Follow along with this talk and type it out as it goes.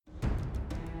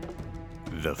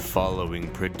The following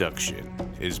production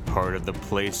is part of the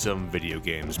Play Some Video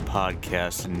Games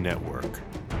podcast network.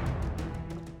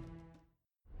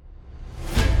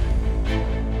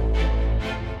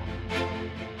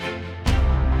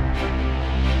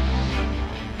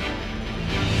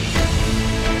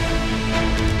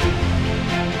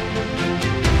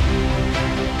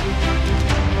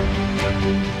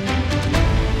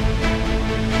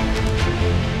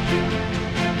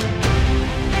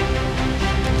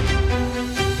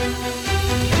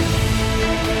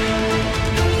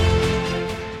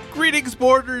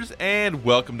 Boarders, and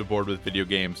welcome to Board with Video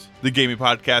Games, the gaming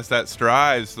podcast that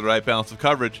strives for the right balance of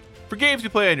coverage for games you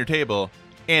play on your table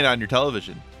and on your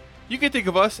television. You can think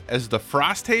of us as the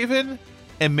Frosthaven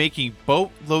and making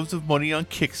boatloads of money on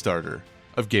Kickstarter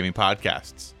of gaming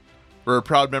podcasts. We're a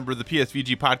proud member of the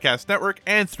PSVG Podcast Network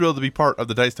and thrilled to be part of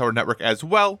the Dice Tower Network as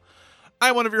well.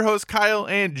 I'm one of your hosts, Kyle,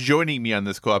 and joining me on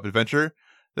this co-op adventure,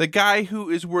 the guy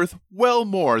who is worth well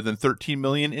more than $13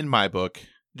 million in my book.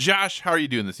 Josh, how are you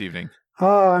doing this evening?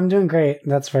 Oh, I'm doing great.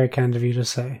 That's very kind of you to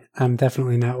say. I'm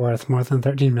definitely not worth more than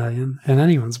 13 million in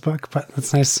anyone's book, but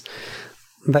it's nice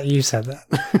that you said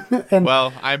that.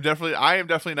 Well, I am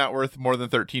definitely not worth more than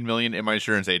 13 million in my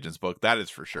insurance agent's book. That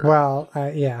is for sure. Well,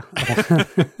 yeah.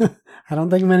 I don't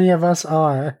think many of us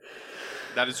are.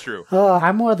 That is true. Oh,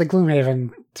 I'm more the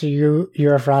Gloomhaven to you.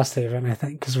 You're a Frosthaven, I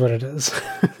think, is what it is.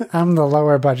 I'm the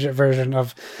lower budget version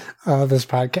of this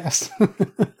podcast.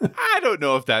 I don't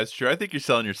know if that's true. I think you're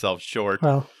selling yourself short.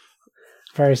 Well,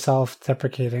 very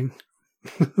self-deprecating.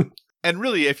 And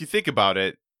really, if you think about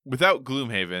it, without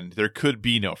Gloomhaven, there could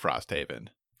be no Frosthaven.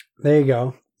 There you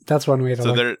go. That's one way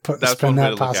to spin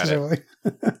that positively.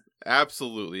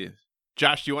 Absolutely.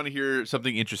 Josh, do you want to hear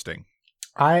something interesting?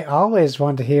 I always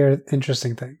want to hear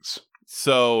interesting things.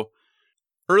 So,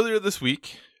 earlier this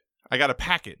week, I got a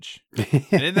package.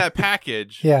 And in that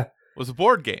package was a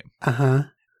board game. Uh-huh.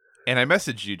 And I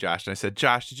messaged you, Josh, and I said,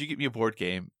 Josh, did you get me a board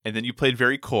game? And then you played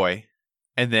very coy.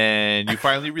 And then you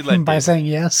finally relented. By saying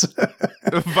yes.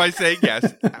 By saying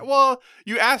yes. Well,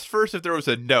 you asked first if there was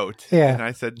a note. Yeah. And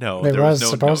I said no. There was no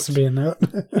supposed to be a note.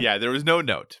 Yeah, there was no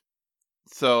note.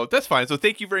 So that's fine. So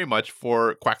thank you very much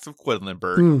for Quacks of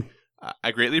Quedlinburg.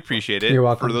 I greatly appreciate it. You're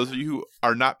welcome. For those of you who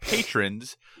are not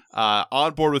patrons,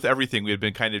 on Board with Everything, we had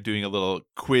been kind of doing a little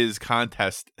quiz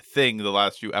contest thing the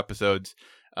last few episodes.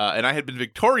 And I had been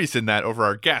victorious in that over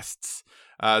our guests.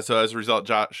 So as a result,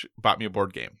 Josh bought me a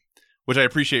board game, which I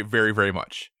appreciate very, very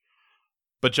much.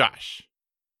 But Josh,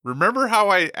 remember how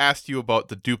I asked you about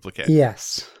the duplicate?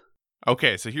 Yes.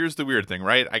 Okay, so here's the weird thing,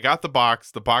 right? I got the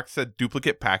box. The box said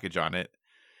duplicate package on it.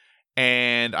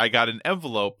 And I got an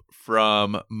envelope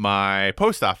from my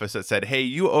post office that said, hey,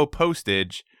 you owe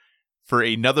postage for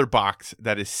another box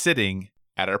that is sitting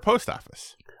at our post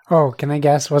office. Oh, can I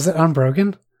guess? Was it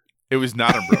unbroken? It was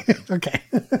not unbroken. Okay.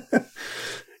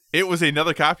 It was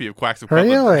another copy of Quacks of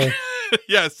Quedlinburg. Really?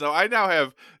 Yeah, so I now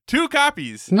have 2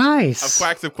 copies nice. of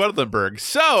Quacks of Quedlinburg.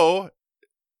 So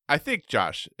I think,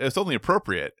 Josh, it's only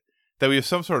appropriate that we have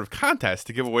some sort of contest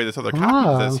to give away this other copy.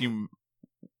 Does that seem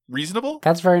reasonable?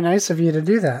 That's very nice of you to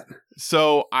do that.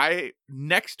 So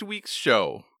next week's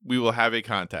show, we will have a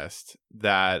contest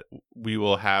that we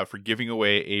will have for giving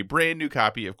away a brand new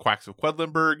copy of Quacks of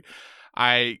Quedlinburg.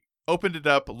 I opened it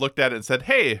up, looked at it, and said,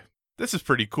 hey, this is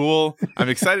pretty cool. I'm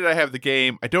excited I have the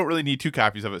game. I don't really need 2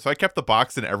 copies of it. So I kept the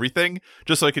box and everything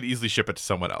just so I could easily ship it to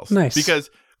someone else. Nice. Because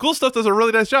Cool Stuff does a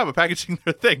really nice job of packaging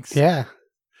their things. Yeah.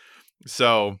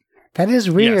 So that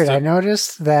is weird. I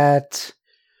noticed that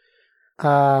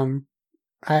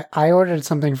I ordered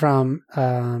something from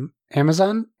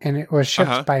Amazon and it was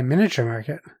shipped by Miniature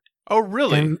Market. Oh,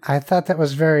 really? And I thought that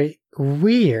was very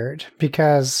weird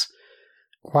because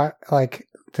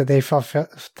did they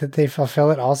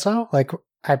fulfill it also? Like,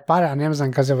 I bought it on Amazon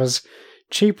because it was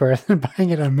cheaper than buying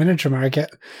it on Miniature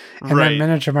Market, and then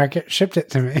Miniature Market shipped it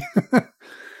to me.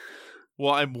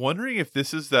 Well, I'm wondering if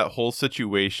this is that whole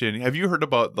situation. Have you heard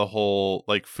about the whole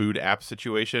food app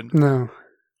situation? No.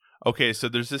 Okay, so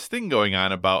there's this thing going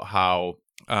on about how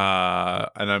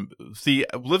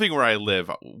living where I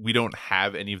live, we don't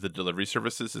have any of the delivery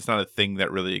services. It's not a thing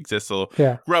that really exists. So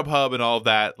Grubhub and all of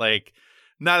that,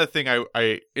 not a thing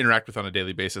I interact with on a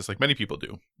daily basis like many people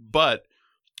do. But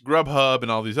Grubhub and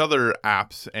all these other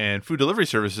apps and food delivery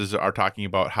services are talking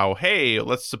about how, hey,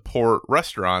 let's support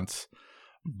restaurants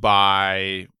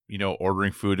by,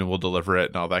 ordering food and we'll deliver it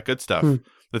and all that good stuff.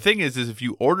 The thing is if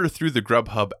you order through the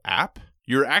Grubhub app,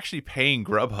 you're actually paying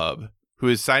Grubhub, who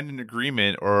has signed an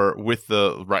agreement or with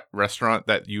the restaurant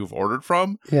that you've ordered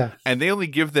from. Yeah. And they only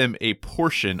give them a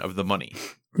portion of the money.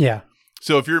 Yeah.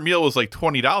 So if your meal was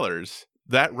 $20,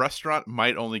 that restaurant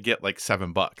might only get like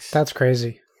 $7. That's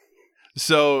crazy.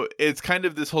 So it's kind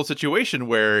of this whole situation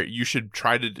where you should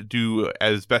try to do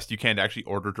as best you can to actually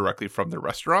order directly from the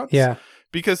restaurants. Yeah.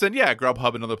 Because then,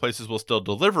 Grubhub and other places will still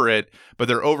deliver it, but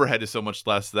their overhead is so much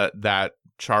less that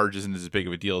charge isn't as big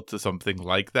of a deal to something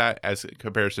like that as in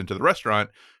comparison to the restaurant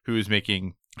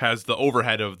has the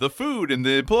overhead of the food and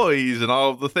the employees and all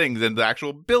of the things and the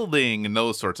actual building and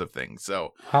those sorts of things.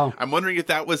 So I'm wondering if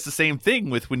that was the same thing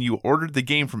with when you ordered the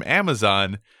game from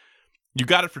Amazon. You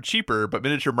got it for cheaper, but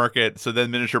Miniature Market, so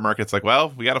then Miniature Market's like, well,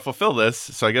 we got to fulfill this,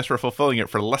 so I guess we're fulfilling it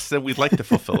for less than we'd like to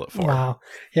fulfill it for. Wow.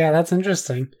 Yeah, that's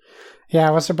interesting. Yeah,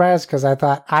 I was surprised because I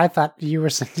thought you were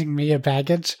sending me a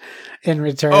package in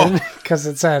return because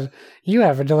it said, you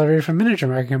have a delivery from Miniature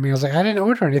Market. I was like, I didn't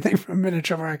order anything from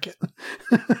Miniature Market.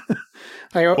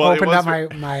 I opened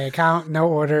up my account, no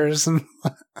orders, and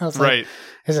I was like,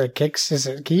 is it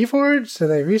Keyforge? Do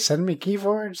they resend me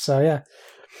Keyforge? So yeah.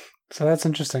 So that's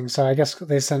interesting. So I guess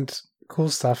they sent cool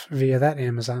stuff via that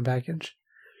Amazon package.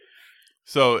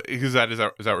 So is that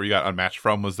where you got Unmatched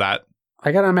from? Was that?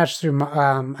 I got Unmatched through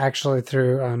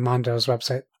Mondo's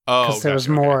website. Oh, because it was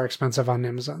more expensive on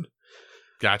Amazon.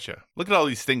 Gotcha. Look at all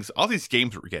these things, all these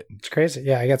games we're getting. It's crazy.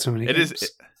 Yeah, I got so many games.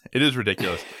 It is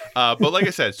ridiculous. But like I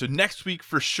said, so next week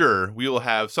for sure, we will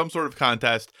have some sort of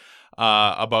contest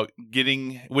about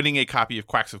winning a copy of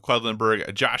Quacks of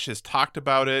Quedlinburg. Josh has talked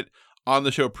about it on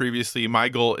the show previously. My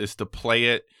goal is to play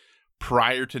it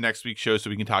prior to next week's show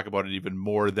so we can talk about it even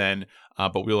more then.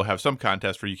 But we will have some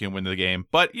contest where you can win the game.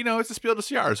 But, it's a Spiel des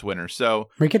Jahres winner. So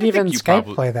we could even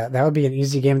Skype play that. That would be an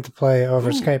easy game to play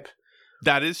over Skype.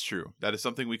 That is true. That is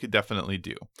something we could definitely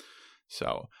do.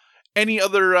 So any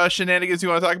other shenanigans you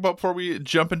want to talk about before we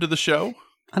jump into the show?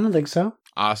 I don't think so.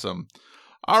 Awesome.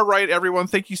 All right, everyone.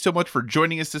 Thank you so much for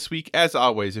joining us this week. As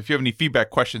always, if you have any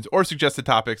feedback, questions, or suggested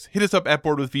topics, hit us up at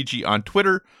Board with VG on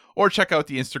Twitter or check out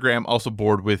the Instagram, also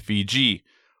Board with VG.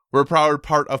 We're a proud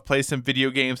part of Play Some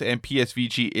Video Games, and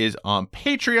PSVG is on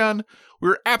Patreon.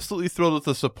 We're absolutely thrilled with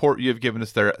the support you have given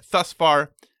us there thus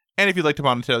far. And if you'd like to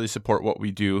monetarily support what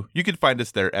we do, you can find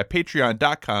us there at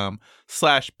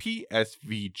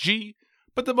patreon.com/PSVG.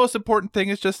 But the most important thing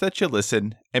is just that you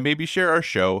listen and maybe share our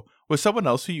show with someone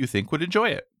else who you think would enjoy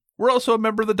it. We're also a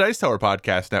member of the Dice Tower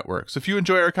Podcast Network, so if you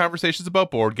enjoy our conversations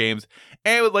about board games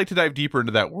and would like to dive deeper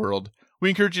into that world, we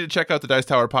encourage you to check out the Dice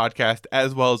Tower Podcast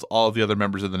as well as all of the other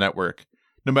members of the network.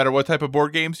 No matter what type of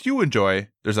board games you enjoy,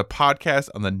 there's a podcast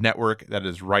on the network that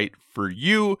is right for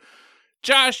you.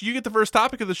 Josh, you get the first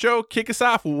topic of the show. Kick us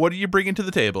off. What are you bringing to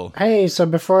the table? Hey, so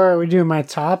before we do my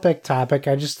topic,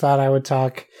 I just thought I would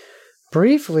talk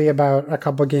briefly about a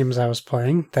couple games I was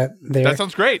playing. That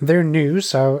sounds great. They're new,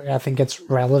 so I think it's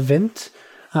relevant.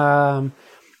 It's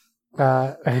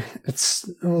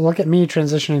look at me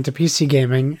transitioning to PC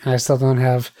gaming. I still don't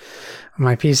have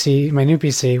my new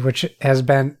PC, which has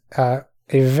been a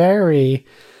very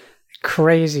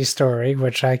crazy story,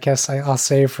 which I guess I'll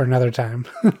save for another time.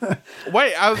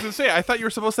 Wait, I was going to say, I thought you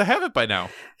were supposed to have it by now.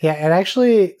 Yeah, it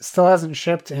actually still hasn't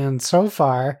shipped, and so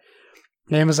far,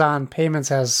 Amazon Payments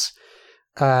has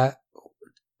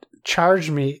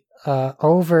charged me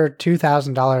over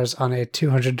 $2,000 on a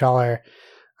 $200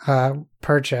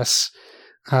 purchase.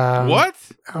 What?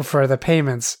 For the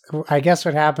payments. I guess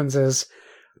what happens is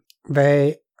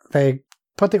they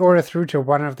put the order through to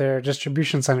one of their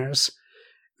distribution centers.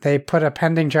 They put a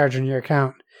pending charge in your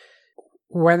account.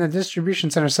 When the distribution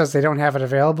center says they don't have it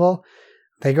available,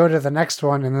 they go to the next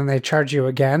one and then they charge you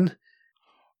again.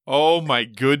 Oh my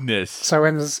goodness. So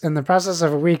in the process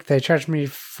of a week, they charged me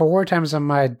 4 times on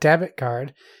my debit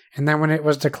card. And then when it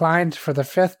was declined for the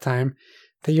 5th time,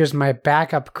 they used my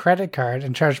backup credit card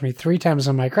and charged me 3 times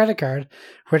on my credit card,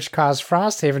 which caused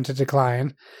Frosthaven to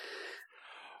decline.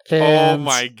 And oh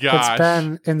my gosh. It's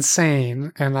been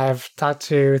insane. And I've talked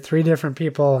to 3 different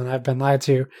people and I've been lied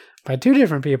to by 2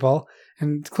 different people,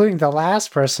 including the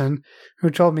last person who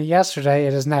told me yesterday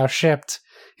it is now shipped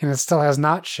and it still has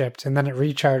not shipped. And then it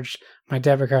recharged my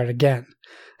debit card again.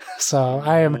 So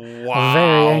I am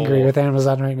very angry with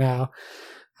Amazon right now.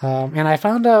 And I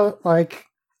found out the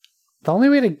only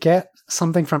way to get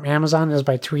something from Amazon is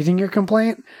by tweeting your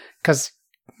complaint, because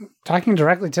talking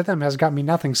directly to them has got me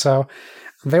nothing. So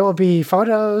there will be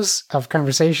photos of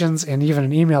conversations and even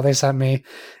an email they sent me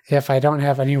if I don't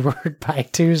have any word by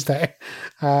Tuesday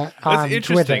on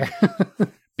interesting.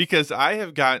 Twitter. Because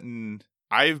I've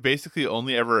basically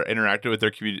only ever interacted with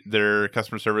their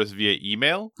customer service via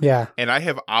email. Yeah. And I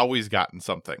have always gotten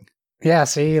something. Yeah,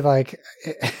 see,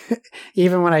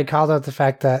 even when I called out the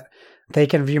fact that they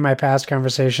can view my past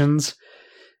conversations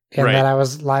and that I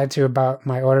was lied to about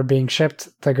my order being shipped,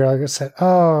 the girl said,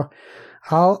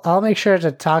 I'll make sure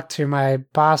to talk to my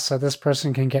boss so this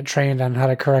person can get trained on how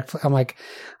to correctly. I'm like,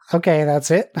 okay, that's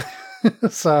it.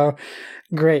 So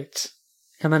great.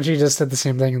 And then she just did the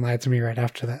same thing and lied to me right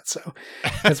after that. So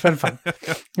it's been fun.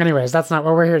 Anyways, that's not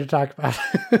what we're here to talk about.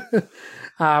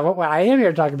 What I am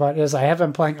here to talk about is I have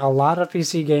been playing a lot of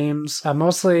PC games,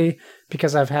 mostly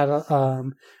because I've had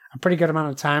a pretty good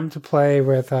amount of time to play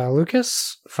with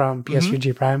Lucas from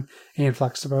PSVG Prime and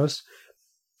Fluxtopose.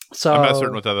 So I'm not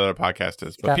certain what that other podcast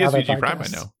is, but PSVG Prime I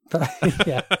know.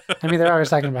 Yeah, I mean they're always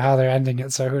talking about how they're ending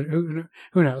it, so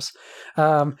who knows?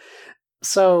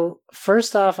 So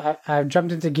first off, I've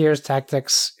jumped into Gears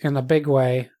Tactics in a big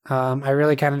way. I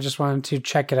really kind of just wanted to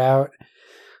check it out.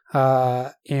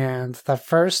 And the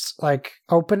first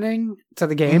opening to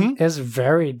the game is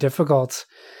very difficult.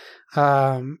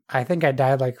 I think I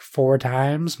died 4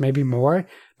 times, maybe more,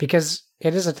 because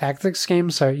it is a tactics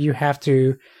game. So you have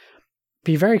to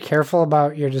be very careful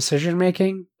about your decision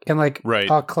making and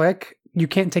a click. You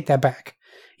can't take that back.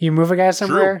 You move a guy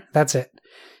somewhere. That's it.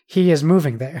 He is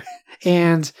moving there.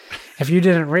 And if you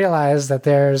didn't realize that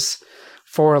there's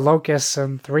 4 locusts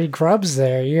and 3 grubs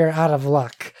there, you're out of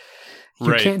luck.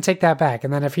 You can't take that back.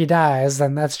 And then if he dies,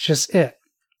 then that's just it.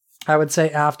 I would say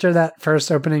after that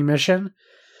first opening mission,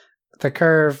 the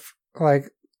curve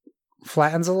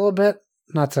flattens a little bit.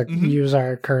 Not to use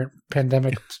our current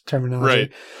pandemic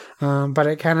terminology. But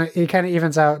it kind of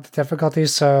evens out the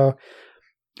difficulties. So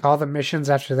all the missions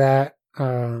after that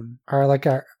are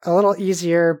a little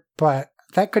easier, but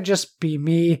that could just be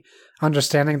me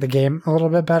understanding the game a little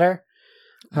bit better.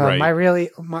 My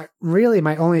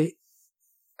only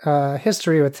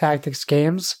history with tactics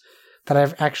games that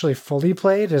I've actually fully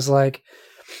played is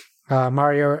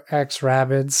Mario X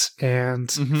Rabbids and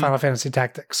Final Fantasy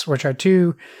Tactics, which are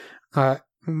 2.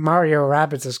 Mario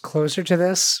Rabbids is closer to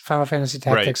this. Final Fantasy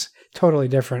Tactics, totally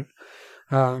different,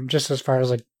 just as far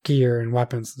as gear and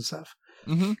weapons and stuff.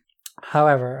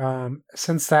 However,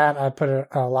 since that, I put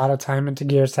a lot of time into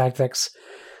Gears Tactics.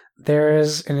 There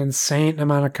is an insane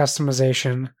amount of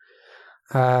customization.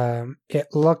 It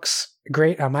looks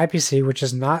great on my PC, which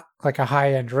is not a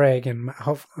high-end rig, and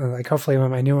hopefully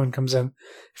when my new one comes in,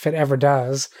 if it ever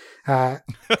does,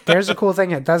 there's a cool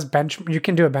thing. It does you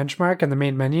can do a benchmark in the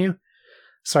main menu.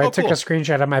 So I took a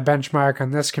screenshot of my benchmark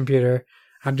on this computer.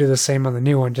 I'll do the same on the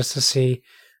new one just to see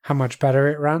how much better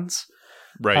it runs.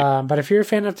 But if you're a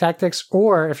fan of tactics,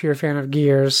 or if you're a fan of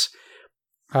Gears,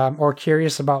 or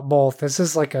curious about both, this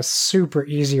is a super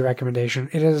easy recommendation.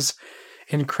 It is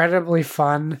incredibly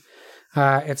fun.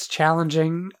 It's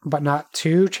challenging, but not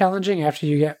too challenging after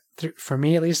you get through, for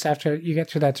me at least, after you get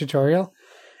through that tutorial.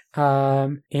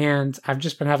 And I've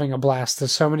just been having a blast.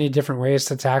 There's so many different ways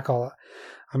to tackle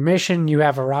a mission. You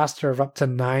have a roster of up to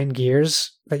 9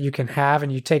 gears that you can have,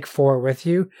 and you take 4 with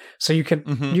you. So you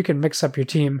can mix up your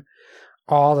team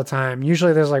all the time.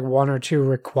 Usually there's 1 or 2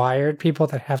 required people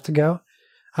that have to go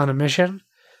on a mission.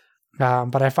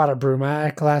 But I fought a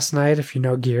Brumac last night. If you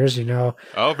know Gears, you know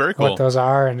very cool. what those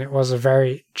are. And it was a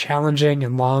very challenging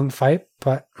and long fight,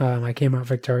 but I came out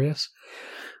victorious.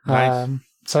 Nice.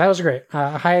 So that was great.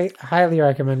 Highly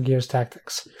recommend Gears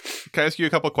Tactics. Can I ask you a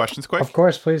couple of questions quick? Of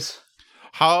course, please.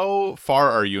 How far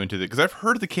are you into it? Because I've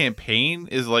heard the campaign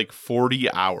is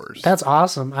 40 hours. That's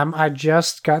awesome. I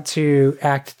just got to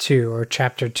Act 2 or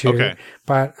Chapter 2. Okay.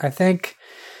 But I think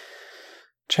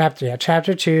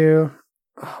Chapter 2...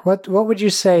 What would you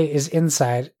say is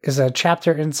inside? Is a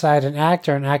chapter inside an act,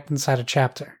 or an act inside a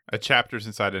chapter? A chapter's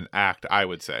inside an act, I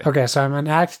would say. Okay, so I'm in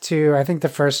Act 2. I think the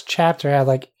first chapter had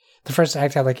the first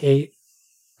act had 8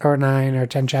 or 9 or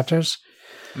 10 chapters.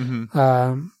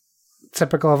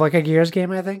 Typical of a Gears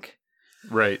game, I think.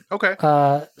 Right. Okay.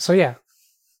 So yeah.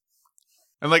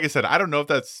 And like I said, I don't know if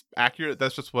that's accurate.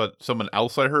 That's just what someone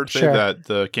else I heard say, that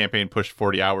the campaign pushed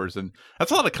 40 hours, and that's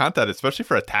a lot of content, especially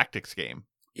for a tactics game.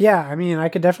 Yeah, I mean, I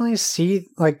could definitely see,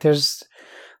 there's...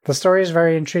 The story is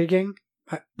very intriguing.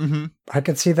 I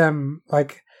could see them,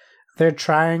 they're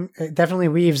trying... It definitely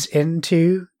weaves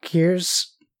into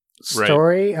Gears'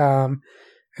 story. Right.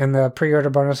 And the pre-order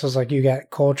bonus is, you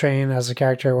get Coltrane as a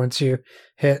character once you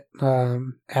hit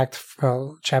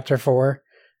Chapter 4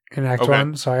 in Act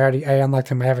 1. So I unlocked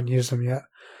him. I haven't used him yet.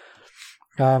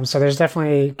 So there's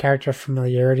definitely character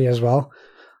familiarity as well.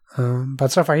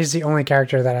 But so far, he's the only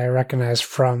character that I recognize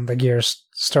from the Gears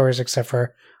stories, except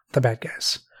for the bad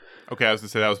guys. Okay, I was going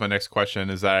to say that was my next question,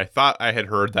 is that I thought I had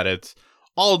heard that it's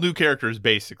all new characters,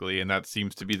 basically, and that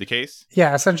seems to be the case?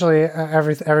 Yeah, essentially,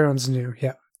 everyone's new,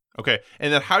 yeah. Okay,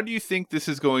 and then how do you think this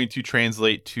is going to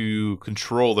translate to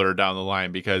controller down the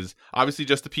line? Because obviously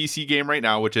just a PC game right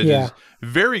now, which is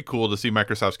very cool to see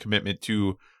Microsoft's commitment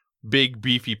to big,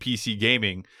 beefy PC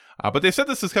gaming. But they said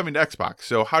this is coming to Xbox.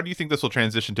 So how do you think this will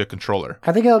transition to a controller?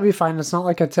 I think it'll be fine. It's not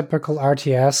like a typical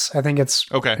RTS. I think it's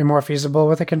more feasible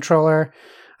with a controller.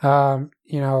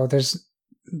 There's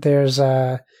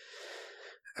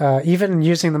even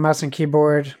using the mouse and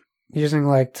keyboard, using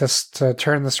like to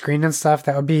turn the screen and stuff,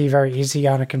 that would be very easy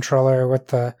on a controller with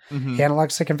the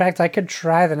analog stick. In fact, I could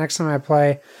try the next time I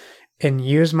play and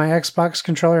use my Xbox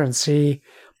controller and see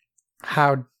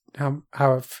how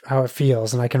it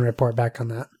feels, and I can report back on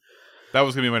that. That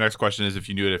was going to be my next question, is if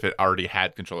you knew if it already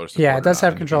had controller support. Yeah, it does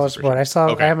have controller support. I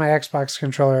have my Xbox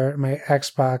controller, my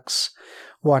Xbox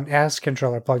One S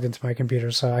controller plugged into my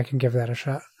computer, so I can give that a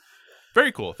shot.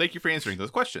 Very cool. Thank you for answering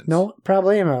those questions. No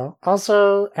problemo.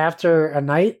 Also, after a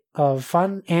night of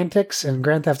fun antics in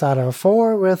Grand Theft Auto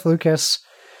 4 with Lucas,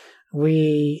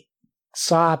 we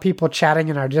saw people chatting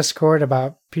in our Discord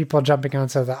about people jumping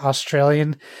onto the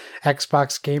Australian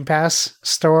Xbox Game Pass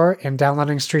store and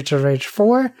downloading Streets of Rage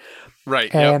 4.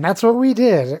 Right. And that's what we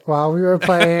did while we were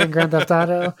playing Grand Theft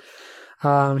Auto.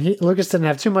 Lucas didn't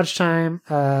have too much time,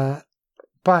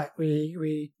 but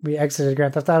we exited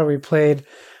Grand Theft Auto. We played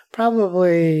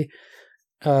probably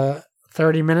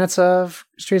 30 minutes of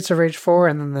Streets of Rage 4,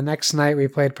 and then the next night we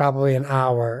played probably an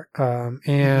hour.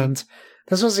 And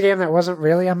this was a game that wasn't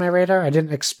really on my radar. I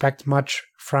didn't expect much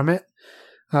from it.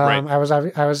 I was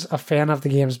a fan of the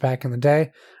games back in the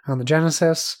day on the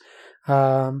Genesis.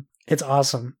 It's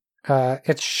awesome.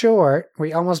 It's short.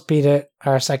 We almost beat it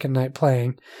our second night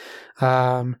playing.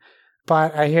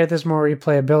 But I hear there's more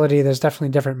replayability. There's definitely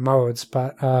different modes.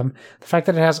 But the fact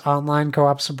that it has online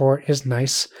co-op support is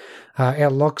nice.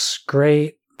 It looks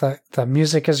great. The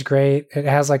music is great. It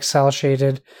has like cell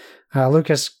shaded.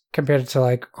 Lucas compared it to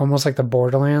like almost like the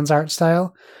Borderlands art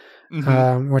style,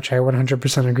 which I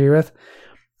 100% agree with.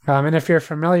 And if you're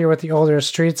familiar with the older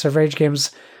Streets of Rage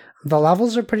games, the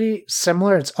levels are pretty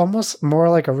similar. It's almost more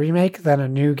like a remake than a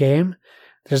new game.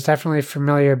 There's definitely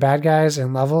familiar bad guys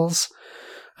and levels.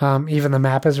 Even the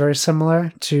map is very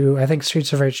similar to, I think,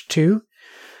 Streets of Rage 2.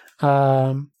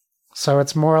 So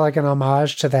it's more like an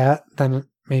homage to that than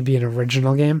maybe an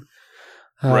original game.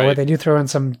 Where they do throw in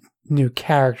some new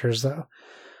characters, though.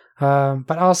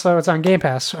 But also, it's on Game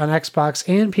Pass on Xbox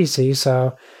and PC,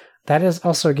 so that is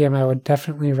also a game I would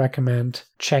definitely recommend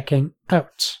checking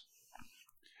out.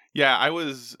 Yeah, I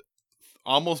was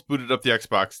almost booted up the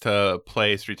Xbox to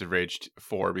play Streets of Rage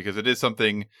 4 because it is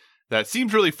something that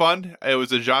seems really fun. It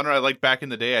was a genre I liked back in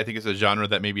the day. I think it's a genre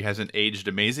that maybe hasn't aged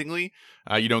amazingly.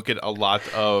 You don't get a lot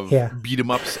of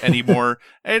beat-em-ups anymore.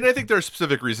 And I think there are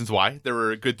specific reasons why. There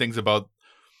were good things about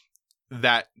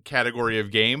that category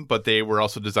of game, but they were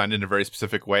also designed in a very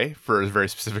specific way for a very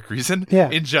specific reason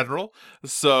in general.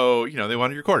 So, they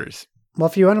wanted your quarters. Well,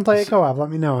 if you want to play a co-op, let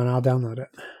me know and I'll download it.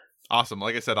 Awesome.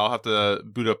 Like I said, I'll have to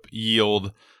boot up ye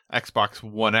old Xbox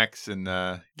One X and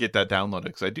get that downloaded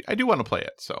because I do want to play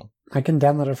it. So I can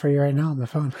download it for you right now on my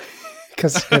phone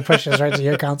because it pushes right to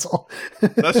your console.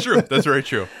 That's true. That's very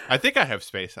true. I think I have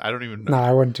space. I don't even know. No,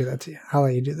 I wouldn't do that to you. I'll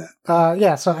let you do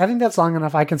that. So I think that's long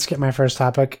enough. I can skip my first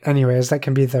topic. Anyways, that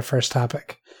can be the first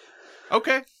topic.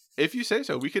 Okay. If you say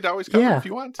so, we could always cover it if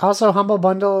you want. Also, Humble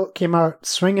Bundle came out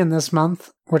swinging this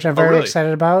month, which I'm very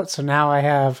excited about. So now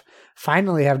I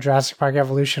finally have Jurassic Park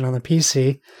Evolution on the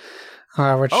PC,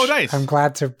 which nice. I'm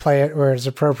glad to play it where it's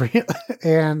appropriate.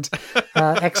 And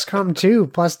XCOM 2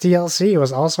 plus DLC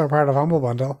was also a part of Humble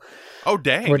Bundle. Oh,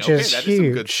 dang. Which is that huge. Is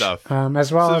some good stuff.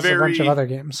 As well as a bunch of other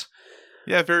games.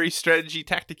 Yeah, very strategy,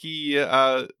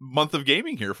 tacticky month of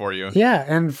gaming here for you. Yeah,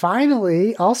 and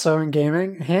finally, also in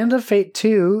gaming, Hand of Fate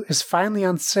 2 is finally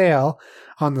on sale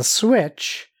on the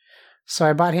Switch. So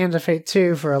I bought Hand of Fate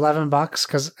 2 for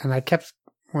 $11 and I kept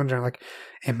wondering,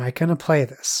 am I going to play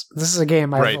this? This is a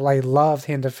game I loved,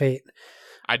 Hand of Fate.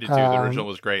 I did too. The original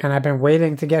was great. And I've been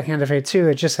waiting to get Hand of Fate 2.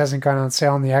 It just hasn't gone on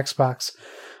sale on the Xbox.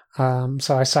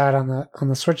 So I saw it on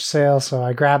the Switch sale, so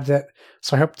I grabbed it.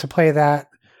 So I hope to play that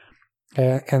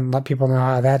and let people know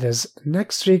how that is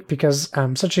next week because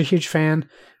I'm such a huge fan.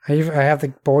 I have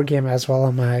the board game as well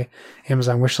on my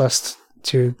Amazon wishlist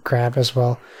to grab as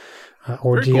well.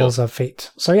 Ordeals of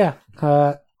Fate. So yeah.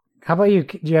 How about you?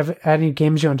 Do you have any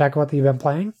games you want to talk about that you've been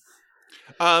playing?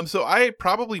 So I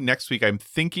probably next week, I'm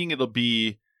thinking it'll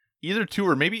be either 2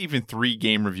 or maybe even 3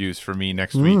 game reviews for me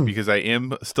next week because I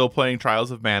am still playing Trials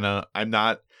of Mana. I'm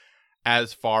not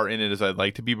as far in it as I'd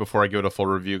like to be before I give it a full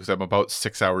review because I'm about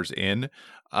 6 hours in.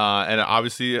 And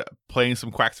obviously playing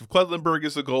some Quacks of Quedlinburg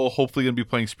is a goal. Hopefully going to be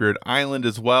playing Spirit Island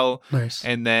as well. Nice.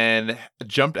 And then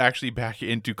jumped actually back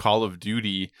into Call of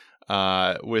Duty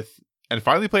with and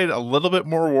finally played a little bit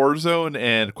more Warzone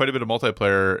and quite a bit of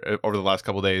multiplayer over the last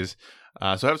couple of days.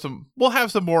 So we'll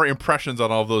have some more impressions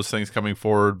on all of those things coming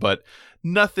forward, but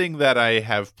nothing that I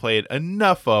have played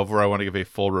enough of where I want to give a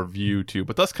full review to.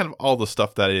 But that's kind of all the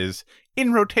stuff that is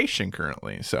in rotation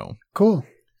currently. So cool.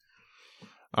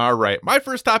 All right. My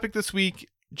first topic this week,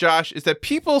 Josh, is that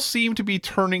people seem to be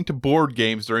turning to board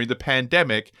games during the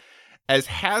pandemic, as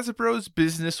Hasbro's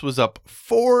business was up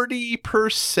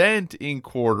 40% in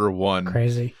Q1.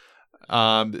 Crazy.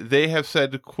 They have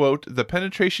said, quote, the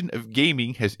penetration of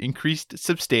gaming has increased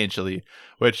substantially,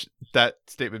 which that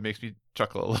statement makes me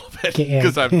chuckle a little bit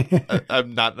because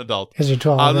I'm not an adult. Because you're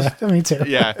 12. Me too.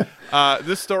 Yeah.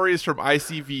 This story is from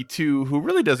ICV2, who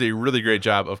really does a really great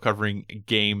job of covering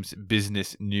games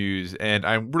business news. And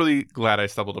I'm really glad I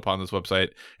stumbled upon this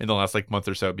website in the last month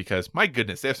or so, because my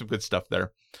goodness, they have some good stuff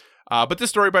there. But this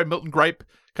story by Milton Gripe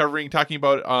talking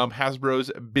about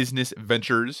Hasbro's business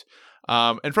ventures.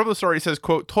 And from the story, it says,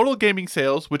 quote, total gaming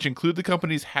sales, which include the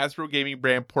company's Hasbro gaming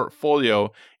brand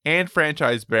portfolio and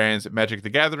franchise brands Magic the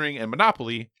Gathering and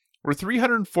Monopoly, were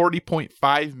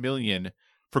 $340.5 million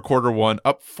for Q1,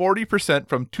 up 40%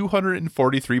 from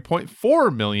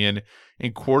 $243.4 million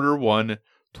in Q1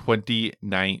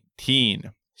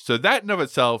 2019. So that in of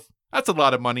itself, that's a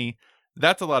lot of money.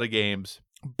 That's a lot of games.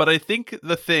 But I think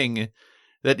the thing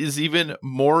that is even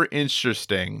more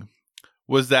interesting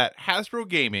was that Hasbro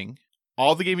Gaming,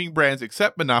 all the gaming brands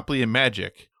except Monopoly and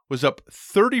Magic, was up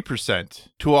 30%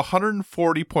 to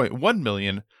 $140.1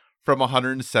 million from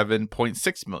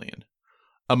 $107.6 million.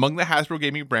 Among the Hasbro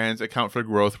gaming brands account for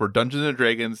growth were Dungeons &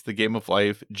 Dragons, The Game of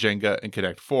Life, Jenga, and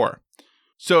Connect 4.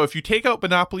 So if you take out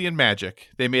Monopoly and Magic,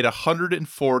 they made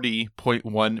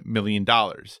 $140.1 million,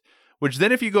 which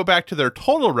then if you go back to their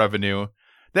total revenue,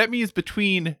 that means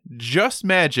between just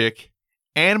Magic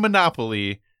and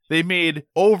Monopoly, they made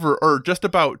over or just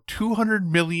about $200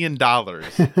 million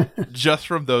just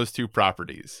from those two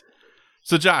properties.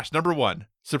 So Josh, number one,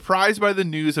 surprised by the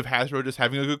news of Hasbro just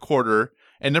having a good quarter?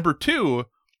 And number two,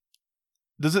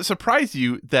 does it surprise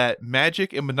you that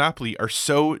Magic and Monopoly are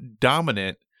so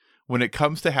dominant when it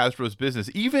comes to Hasbro's business,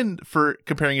 even for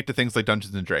comparing it to things like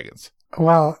Dungeons and Dragons?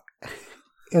 Well,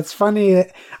 it's funny.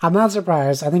 I'm not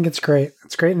surprised. I think it's great.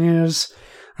 It's great news.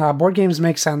 Board games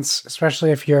make sense, especially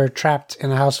if you're trapped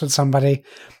in a house with somebody.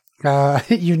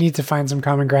 You need to find some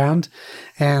common ground,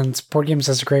 and board games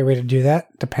is a great way to do that,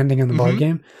 depending on the board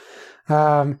game.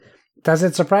 Does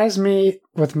it surprise me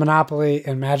with Monopoly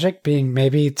and Magic being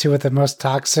maybe two of the most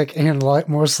toxic and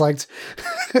most liked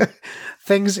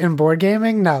things in board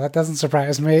gaming? No, that doesn't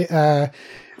surprise me.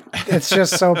 It's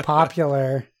just so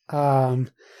popular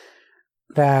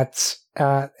that,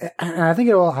 and I think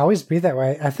it will always be that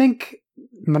way. I think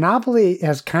Monopoly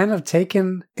has kind of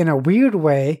taken, in a weird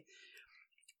way,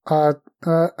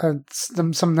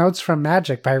 some notes from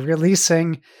Magic by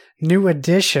releasing new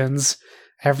editions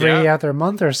every other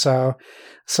month or so.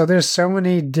 So there's so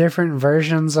many different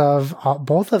versions of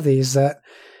both of these that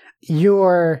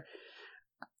you're...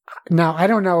 Now, I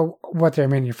don't know what they're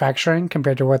manufacturing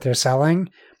compared to what they're selling,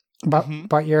 but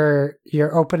you're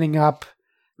opening up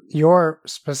your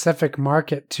specific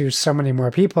market to so many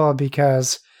more people,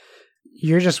 because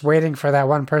you're just waiting for that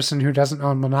one person who doesn't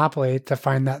own Monopoly to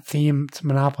find that themed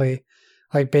Monopoly,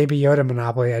 like Baby Yoda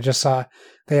Monopoly. I just saw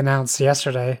they announced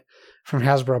yesterday from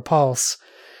Hasbro Pulse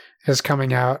is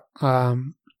coming out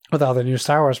with all the new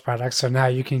Star Wars products. So now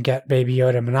you can get Baby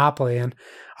Yoda Monopoly, and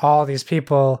all these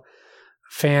people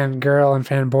fangirl and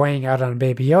fanboying out on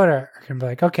Baby Yoda can be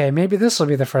like, okay, maybe this will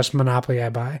be the first Monopoly I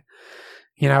buy.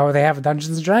 You know, they have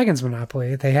Dungeons and Dragons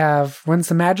Monopoly. They have, when's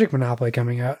the Magic Monopoly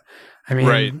coming out? I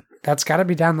mean, that's got to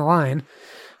be down the line.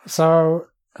 So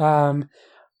that's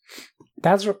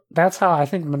how I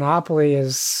think Monopoly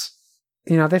is.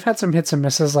 You know, they've had some hits and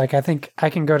misses. Like, I think I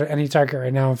can go to any Target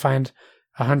right now and find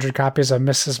 100 copies of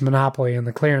Mrs. Monopoly in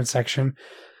the clearance section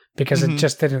because it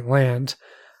just didn't land.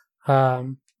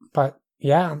 But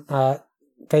yeah,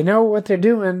 they know what they're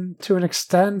doing to an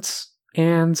extent.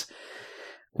 And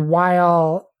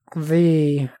while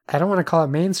I don't want to call it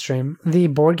mainstream, the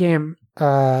board game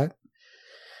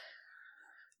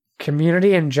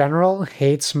community in general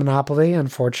hates Monopoly,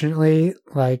 unfortunately.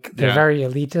 Like, they're very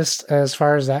elitist as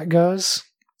far as that goes,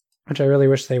 which I really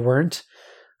wish they weren't.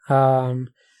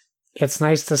 It's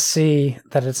nice to see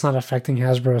that it's not affecting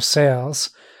Hasbro's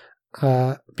sales,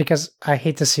 because I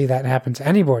hate to see that happen to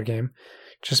any board game,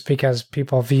 just because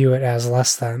people view it as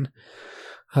less than.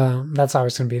 That's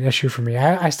always going to be an issue for me.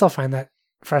 I still find that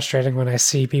frustrating when I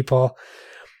see people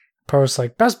post,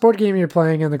 like, best board game you're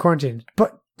playing in the quarantine,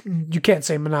 but you can't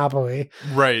say Monopoly.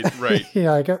 Right.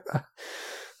 You're like,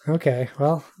 Okay,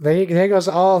 well, there goes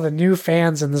all the new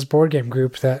fans in this board game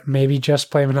group that maybe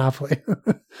just play Monopoly.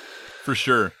 For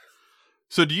sure.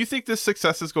 So do you think this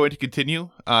success is going to continue?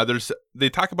 They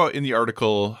talk about in the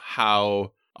article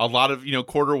how a lot of,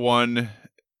 quarter one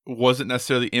wasn't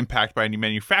necessarily impacted by any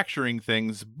manufacturing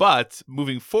things, but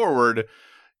moving forward,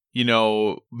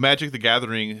 Magic the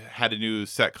Gathering had a new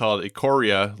set called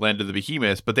Ikoria, Land of the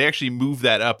Behemoths, but they actually moved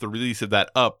that up, the release of that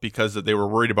up, because they were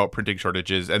worried about printing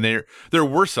shortages, and there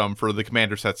were some for the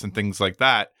Commander sets and things like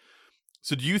that.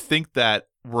 So do you think that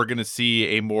we're going to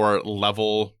see a more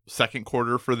level second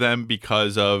quarter for them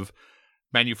because of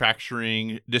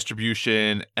manufacturing,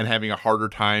 distribution, and having a harder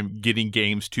time getting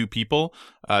games to people?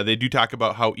 They do talk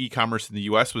about how e-commerce in the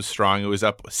US was strong. It was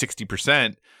up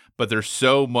 60%, but there's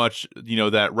so much,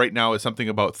 that right now is something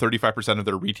about 35% of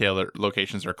their retailer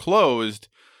locations are closed.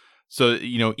 So,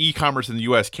 e-commerce in the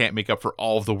US can't make up for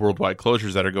all of the worldwide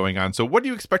closures that are going on. So what do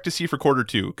you expect to see for quarter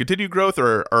two? Continued growth,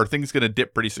 or are things going to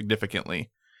dip pretty significantly?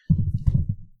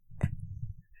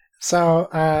 So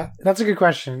that's a good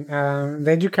question.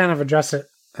 They do kind of address it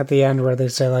at the end where they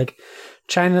say, like,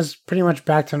 China's pretty much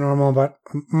back to normal, but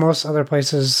most other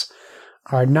places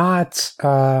are not.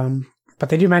 But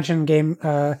they do mention game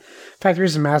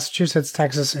factories in Massachusetts,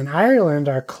 Texas, and Ireland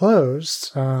are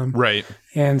closed. Right.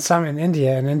 And some in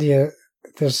India. In India,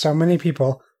 there's so many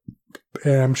people,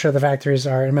 and I'm sure the factories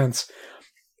are immense.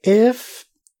 If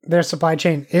their supply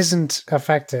chain isn't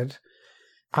affected,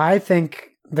 I think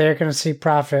they're going to see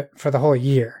profit for the whole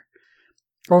year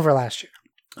over last year.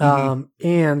 Mm-hmm.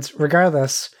 And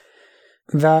regardless,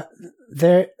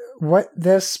 what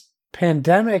this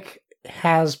pandemic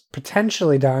has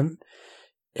potentially done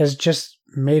is just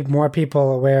made more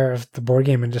people aware of the board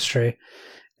game industry.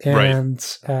 And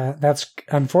that's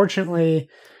unfortunately,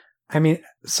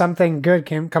 something good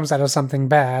comes out of something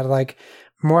bad. Like,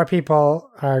 more people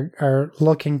are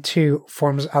looking to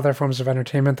other forms of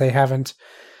entertainment they haven't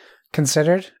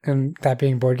considered, and that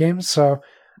being board games. So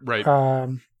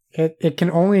it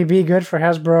can only be good for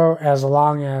Hasbro as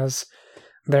long as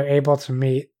they're able to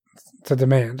meet the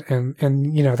demand. And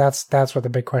that's what the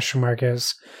big question mark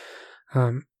is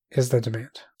the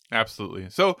demand. Absolutely.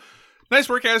 So nice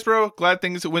work, Hasbro. Glad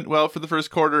things went well for the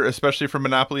first quarter, especially for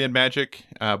Monopoly and Magic.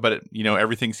 But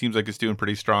everything seems like it's doing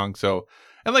pretty strong. So,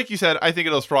 and like you said, I think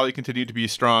it'll probably continue to be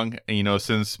strong,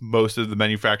 since most of the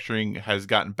manufacturing has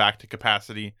gotten back to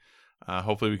capacity.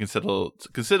 Hopefully we can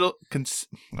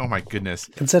oh my goodness.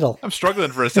 I'm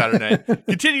struggling for a Saturday night.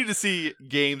 Continue to see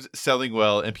games selling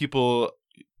well and people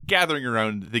gathering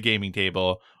around the gaming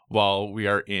table while we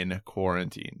are in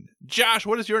quarantine. Josh,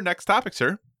 what is your next topic,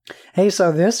 sir? Hey,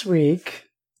 so this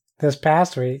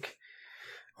past week,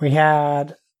 we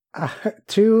had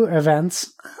 2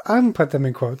 events. I'm going to put them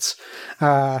in quotes.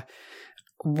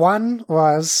 One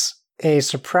was a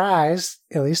surprise,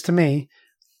 at least to me,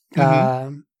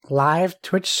 live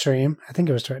Twitch stream, I think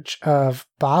it was Twitch, of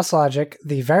Boss Logic,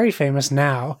 the very famous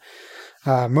now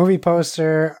movie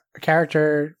poster,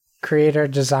 character creator,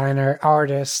 designer,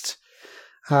 artist,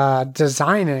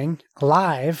 designing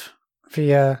live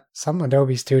via some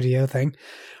Adobe Studio thing.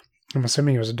 I'm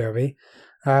assuming it was Adobe.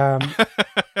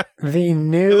 The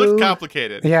new... It looked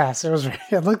complicated. Yes, it was.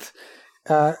 It looked...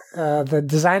 the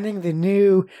designing the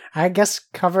new, I guess,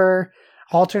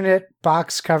 alternate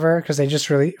box cover, because they just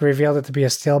revealed it to be a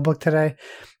steelbook today,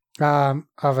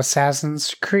 of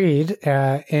Assassin's Creed,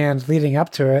 and leading up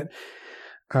to it,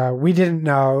 we didn't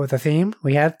know the theme.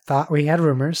 We had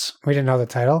rumors. We didn't know the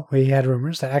title. We had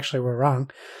rumors that actually were wrong,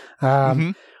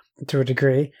 to a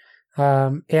degree.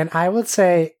 And I would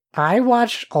say I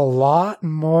watched a lot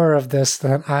more of this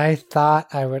than I thought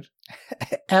I would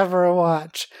ever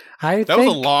watch. That was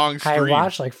a long stream. I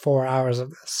watched like 4 hours of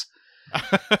this.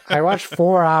 I watched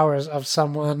 4 hours of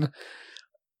someone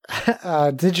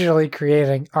digitally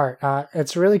creating art.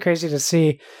 It's really crazy to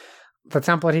see the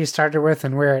template he started with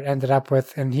and where it ended up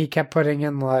with, and he kept putting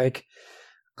in like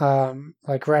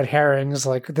red herrings,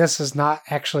 like this is not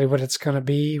actually what it's going to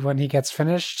be when he gets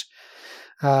finished.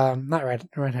 Not red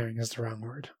herring is the wrong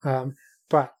word,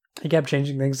 but he kept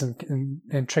changing things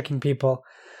and tricking people,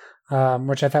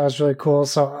 which I thought was really cool.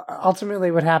 So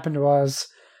ultimately what happened was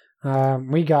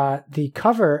we got the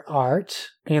cover art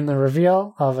and the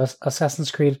reveal of Assassin's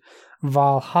Creed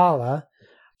Valhalla,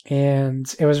 and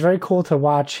it was very cool to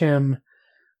watch him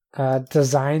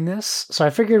design this. So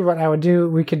I figured what I would do,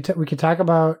 we'll talk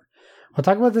about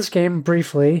this game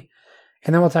briefly,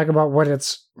 and then we'll talk about what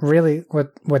it's really,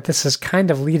 what this is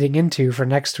kind of leading into for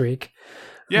next week.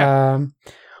 Yeah.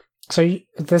 So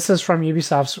this is from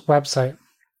Ubisoft's website.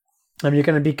 You're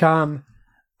going to become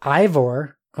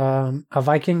Ivor, a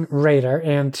Viking raider,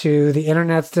 and to the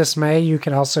internet's dismay, you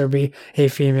can also be a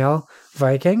female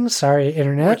Viking. Sorry,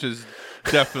 internet. Which is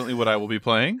definitely what I will be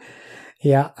playing.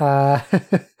 Yeah.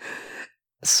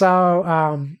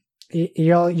 So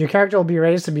your character will be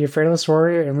raised to be a fearless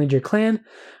warrior and lead your clan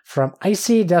from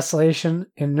icy desolation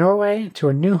in Norway to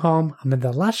a new home amid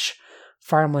the lush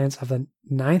farmlands of the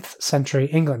 9th century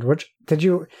England.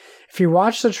 If you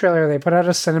watch the trailer, they put out a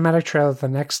cinematic trailer the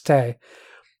next day.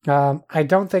 I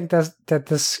don't think that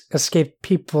this escaped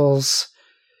people's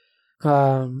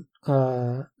view,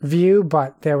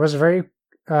 but there was a very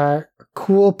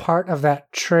cool part of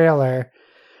that trailer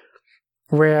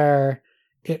where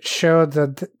it showed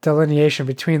the delineation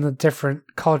between the different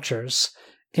cultures.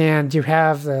 And you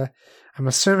have I'm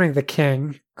assuming the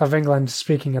King of England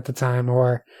speaking at the time,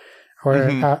 or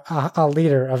a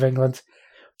leader of England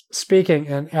speaking.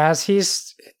 And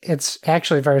it's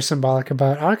actually very symbolic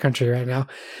about our country right now.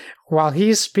 While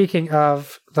he's speaking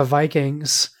of the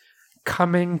Vikings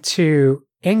coming to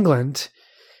England,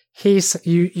 you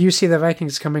see the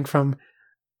Vikings coming from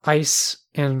ice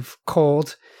and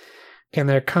cold, and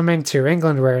they're coming to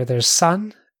England where there's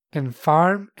sun and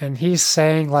farm, and he's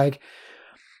saying like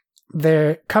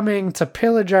they're coming to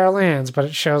pillage our lands, but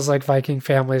it shows like Viking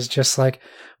families just like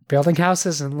building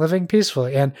houses and living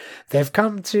peacefully, and they've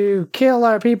come to kill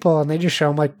our people, and they just show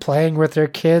them like playing with their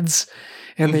kids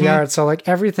in the yard. So like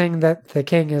everything that the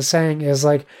king is saying is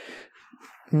like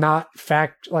not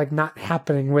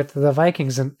happening with the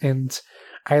Vikings, and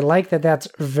I like that that's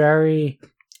very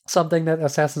something that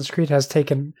Assassin's Creed has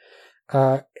taken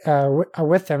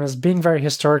with them, as being very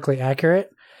historically accurate,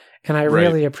 and I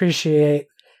really appreciate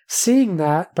seeing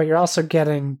that. But you're also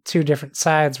getting two different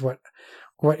sides, what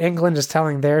England is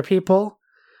telling their people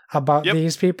about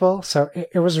these people. So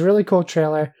it was a really cool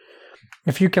trailer.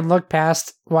 If you can look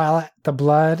past, while the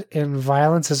blood and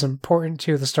violence is important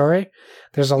to the story,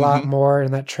 there's a lot more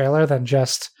in that trailer than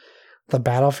just the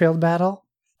battlefield battle,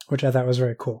 which I thought was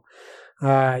very cool.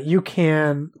 We'll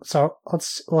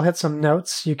hit some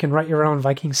notes. You can write your own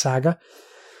Viking saga.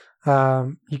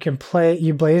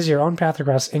 You blaze your own path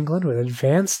across England with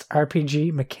advanced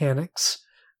RPG mechanics,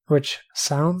 which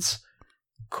sounds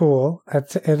cool.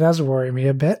 It does worry me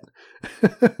a bit.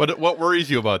 What worries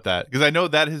you about that? Because I know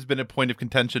that has been a point of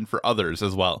contention for others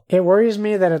as well. It worries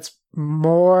me that it's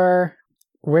more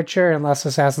Witcher and less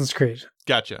Assassin's Creed.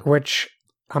 Gotcha. Which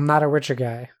I'm not a Witcher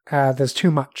guy. There's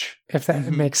too much, if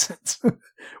that makes sense,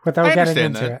 without getting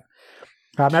into it.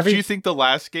 Do you think the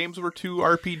last games were too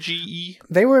RPG-y?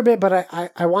 They were a bit, but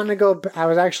I want to go. I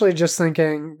was actually just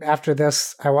thinking after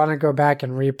this, I want to go back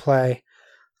and replay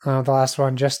the last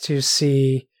one just to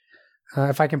see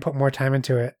if I can put more time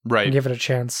into it, and give it a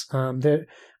chance. But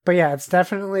yeah, it's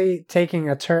definitely taking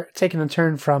a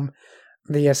turn from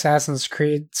the Assassin's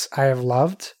Creeds I have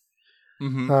loved.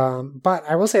 But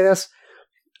I will say this: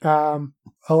 a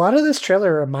lot of this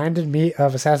trailer reminded me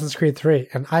of Assassin's Creed 3,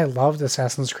 and I loved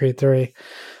Assassin's Creed 3.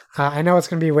 I know it's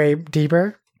going to be way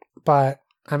deeper, but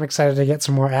I'm excited to get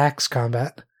some more axe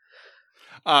combat.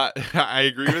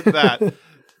 I agree with that.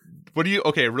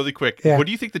 Really quick. Yeah. What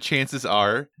do you think the chances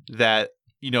are that,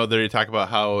 they talk about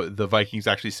how the Vikings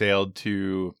actually sailed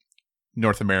to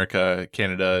North America,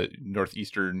 Canada,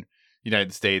 northeastern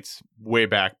United States way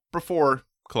back before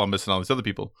Columbus and all these other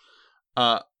people?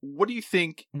 What do you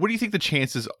think the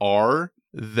chances are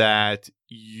that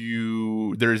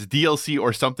there's DLC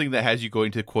or something that has you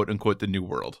going to quote unquote the New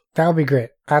World? That would be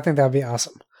great. I think that would be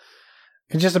awesome.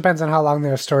 It just depends on how long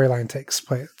their storyline takes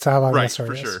place. How long the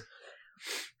story is. Sure.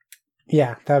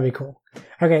 Yeah, that would be cool.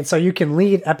 Okay, so you can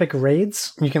lead epic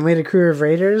raids. You can lead a crew of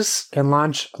raiders and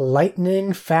launch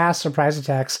lightning-fast surprise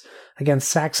attacks against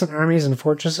Saxon armies and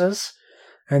fortresses.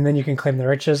 And then you can claim the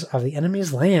riches of the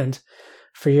enemy's land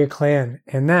for your clan.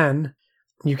 And then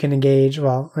you can engage...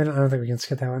 Well, I don't think we can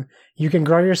skip that one. You can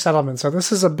grow your settlement. So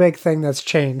this is a big thing that's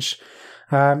changed.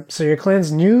 So your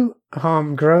clan's new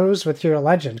home grows with your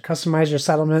legend. Customize your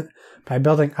settlement by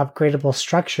building upgradable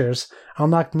structures.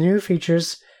 Unlock new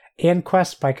features and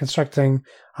quests by constructing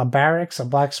a barracks, a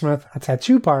blacksmith, a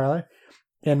tattoo parlor,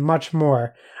 and much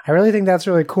more. I really think that's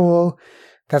really cool.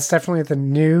 That's definitely the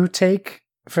new take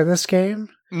for this game.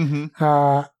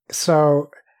 So,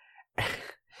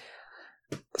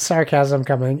 sarcasm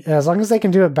coming. As long as they can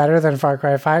do it better than Far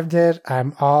Cry 5 did,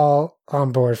 I'm all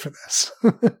on board for this.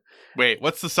 Wait,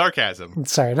 what's the sarcasm?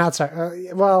 Sorry, not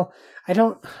sorry. Well, I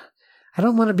don't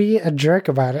want to be a jerk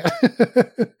about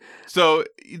it. So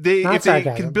if they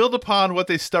can build upon what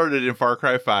they started in Far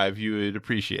Cry 5, you would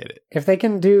appreciate it. If they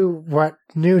can do what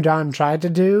New Dawn tried to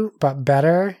do, but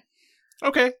better,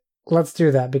 okay, let's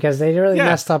do that, because they really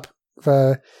messed up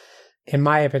the in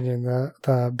my opinion,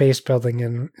 the base building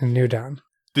in New Dawn.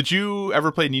 Did you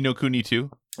ever play Ni no Kuni 2?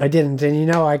 I didn't,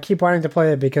 and I keep wanting to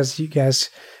play it because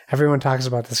everyone talks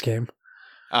about this game.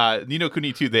 Ni no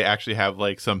Kuni 2, they actually have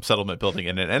like some settlement building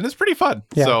in it, and it's pretty fun.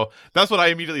 Yeah. So that's what I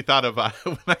immediately thought of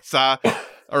when I saw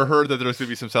or heard that there was going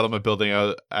to be some settlement building.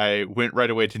 I went right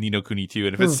away to Ni no Kuni 2,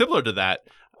 and if it's similar to that,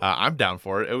 I'm down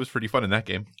for it. It was pretty fun in that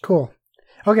game. Cool.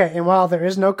 Okay, and while there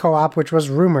is no co-op, which was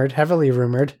heavily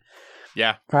rumored,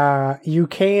 you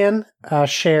can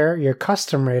share your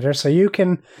custom raider, so you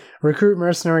can recruit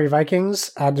mercenary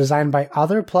Vikings designed by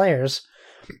other players,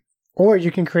 or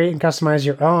you can create and customize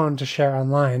your own to share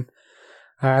online.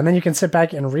 And then you can sit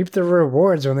back and reap the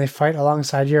rewards when they fight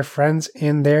alongside your friends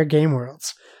in their game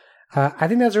worlds. I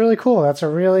think that's really cool.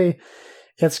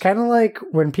 It's kind of like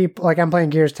when people, like I'm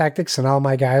playing Gears Tactics and all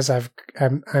my guys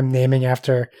I'm naming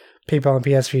after people in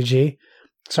PSVG.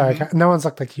 Sorry, no one's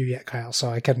looked like you yet, Kyle, so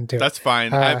I couldn't do it. That's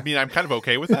fine. I mean, I'm kind of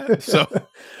okay with that. So,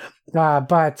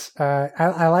 but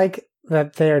I like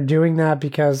that they're doing that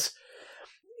because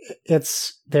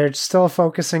they're still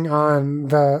focusing on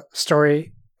the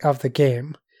story of the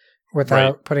game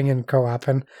without putting in co-op.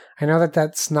 And I know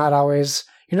that's not always,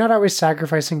 you're not always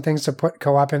sacrificing things to put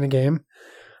co-op in the game.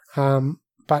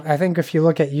 But I think if you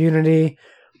look at Unity,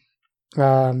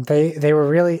 they were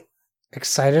really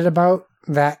excited about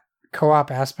that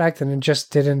co-op aspect, and it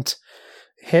just didn't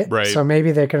hit. Right. So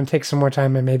maybe they're going to take some more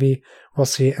time, and maybe we'll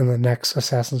see it in the next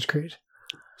Assassin's Creed.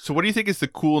 So what do you think is the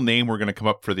cool name we're going to come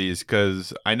up for these?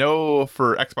 Because I know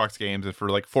for Xbox games and for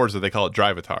like Forza, they call it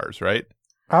Drivatars, right?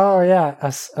 Oh, yeah.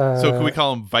 So can we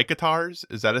call them Vikatars?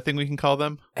 Is that a thing we can call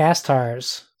them?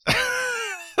 Astars.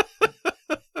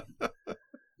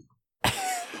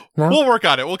 No? We'll work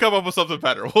on it. We'll come up with something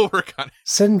better. We'll work on it.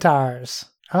 Centaurs.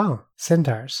 Oh,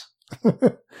 Centaurs.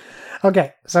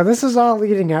 Okay, so this is all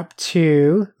leading up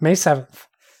to May 7th.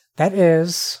 That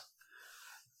is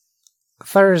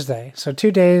Thursday. So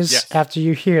 2 days after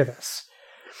you hear this.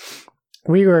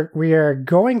 We are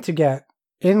going to get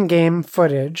in-game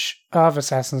footage of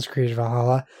Assassin's Creed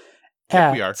Valhalla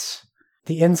at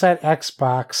the Inside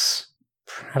Xbox,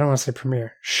 I don't want to say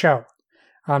premiere, show.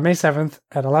 May 7th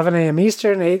at 11 a.m.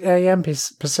 Eastern, 8 a.m.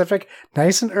 Pacific,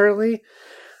 nice and early.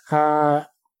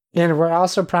 And we're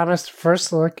also promised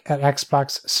first look at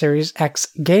Xbox Series X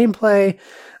gameplay.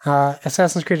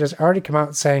 Assassin's Creed has already come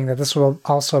out saying that this will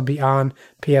also be on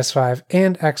PS5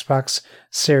 and Xbox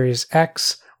Series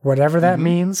X, whatever that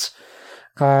means.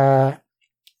 It'll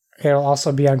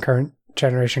also be on current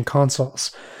generation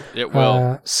consoles. It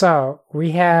will. So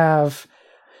we have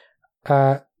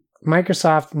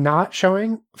Microsoft not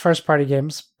showing first-party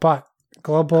games, but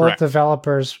global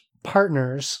developers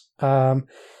partners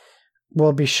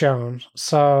will be shown.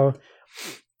 So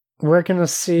we're going to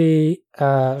see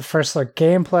first look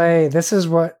gameplay. This is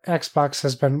what Xbox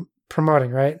has been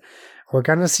promoting, right? We're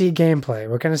going to see gameplay.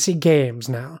 We're going to see games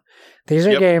now. These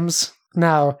are games.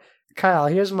 Now, Kyle,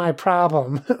 here's my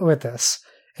problem with this.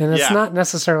 And it's not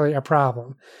necessarily a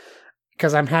problem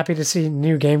because I'm happy to see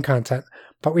new game content.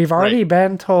 But we've already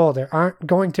been told there aren't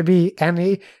going to be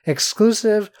any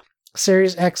exclusive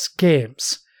Series X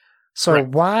games. So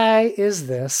why is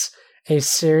this a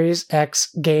Series X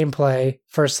gameplay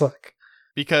first look?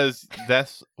 Because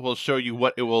this will show you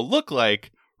what it will look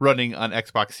like running on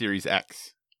Xbox Series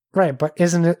X. Right, but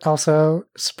isn't it also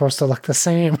supposed to look the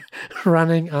same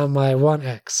running on my One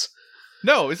X?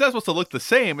 No, it's not supposed to look the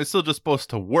same. It's still just supposed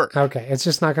to work. Okay, it's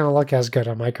just not going to look as good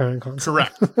on my current console.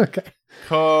 Correct. Okay.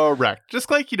 Correct.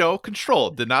 Just like, Control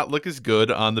did not look as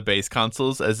good on the base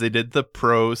consoles as they did the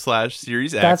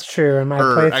Pro/Series X. That's true. And my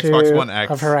Xbox One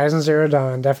X of Horizon Zero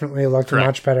Dawn definitely looked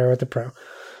much better with the Pro.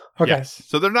 Okay. Yes.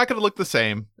 So they're not going to look the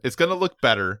same. It's going to look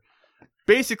better.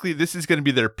 Basically, this is going to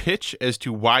be their pitch as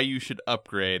to why you should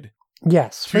upgrade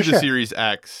to the Series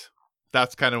X.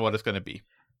 That's kind of what it's going to be.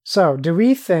 So, do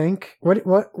we think what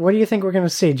do you think we're going to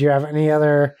see? Do you have any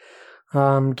other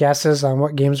guesses on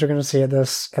what games we're going to see at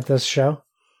this show?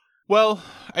 Well,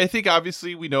 I think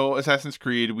obviously we know Assassin's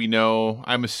Creed. We know.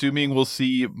 I'm assuming we'll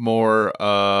see more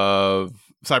of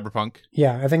Cyberpunk.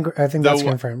 Yeah, I think that's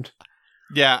confirmed.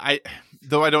 Yeah, I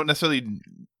don't necessarily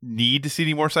need to see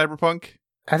any more Cyberpunk.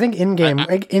 I think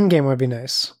in-game would be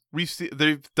nice.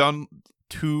 They've done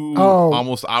 2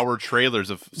 almost hour trailers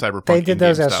of Cyberpunk. They did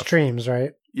those as streams,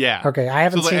 right? Yeah. Okay, I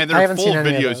haven't seen. And I haven't full seen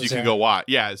any videos of those, you can go watch.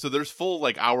 Yeah, so there's full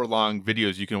hour-long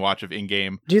videos you can watch of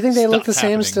in-game. Do you think they look the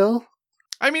same still?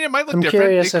 I mean, it might look I'm different.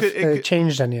 Curious if they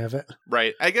changed any of it.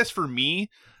 Right. I guess for me,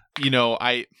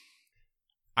 I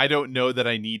I don't know that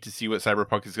I need to see what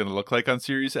Cyberpunk is going to look like on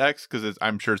Series X, because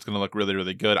I'm sure it's going to look really,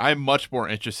 really good. I'm much more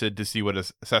interested to see what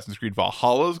Assassin's Creed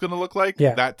Valhalla is going to look like.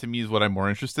 Yeah. That, to me, is what I'm more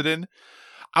interested in.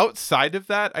 Outside of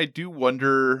that, I do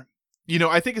wonder,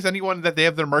 I think it's anyone that they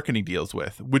have their marketing deals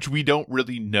with, which we don't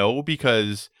really know,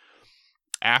 because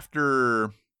after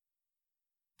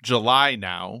July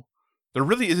now, there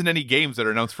really isn't any games that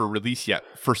are announced for release yet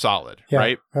for Solid,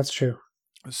 right? That's true.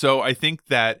 So I think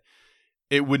that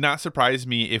it would not surprise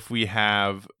me if we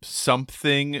have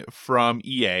something from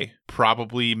EA,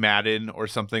 probably Madden or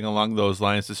something along those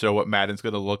lines, to show what Madden's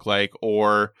going to look like,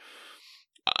 or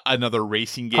another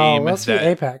racing game. Oh, let's see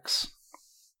Apex.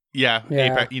 Yeah.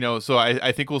 Apex. So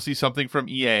I think we'll see something from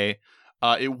EA.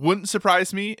 It wouldn't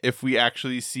surprise me if we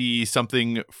actually see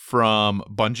something from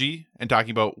Bungie and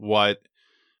talking about what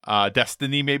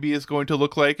Destiny maybe is going to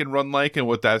look like and run like, and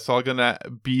what that's all going to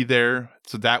be there.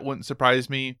 So that wouldn't surprise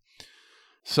me.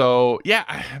 So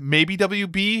yeah, maybe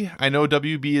WB. I know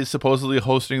WB is supposedly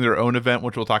hosting their own event,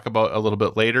 which we'll talk about a little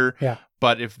bit later. Yeah.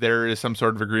 But if there is some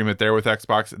sort of agreement there with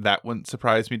Xbox, that wouldn't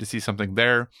surprise me to see something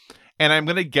there. And I'm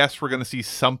going to guess we're going to see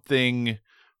something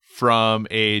from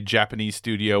a Japanese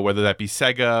studio, whether that be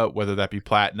Sega, whether that be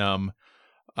Platinum,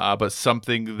 but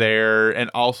something there. And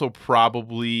also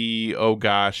probably,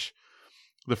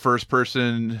 the first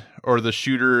person or the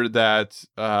shooter that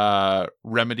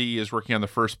Remedy is working on the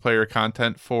first player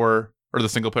content for, or the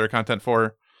single player content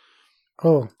for.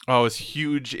 Oh, it's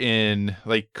huge in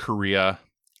like Korea.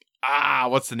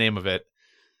 What's the name of it?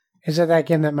 Is it that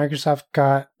game that Microsoft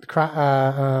got,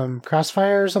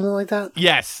 Crossfire or something like that?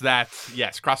 Yes,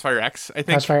 Crossfire X, I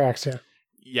think. Crossfire X, yeah.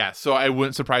 Yeah, so it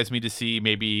wouldn't surprise me to see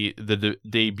maybe the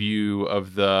debut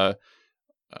of the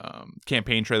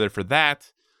campaign trailer for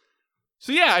that.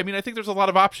 So yeah, I mean, I think there's a lot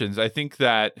of options. I think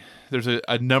that there's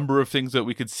a number of things that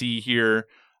we could see here.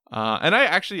 And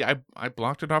I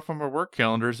blocked it off on my work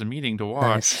calendar as a meeting to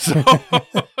watch. Nice.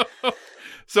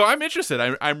 So I'm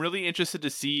interested. I'm really interested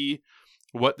to see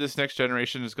what this next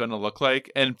generation is going to look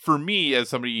like. And for me, as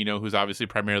somebody, who's obviously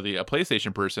primarily a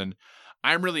PlayStation person,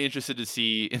 I'm really interested to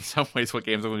see in some ways what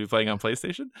games I'm going to be playing on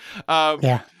PlayStation.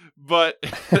 Yeah. But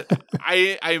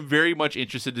I'm very much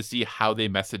interested to see how they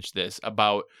message this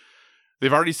about.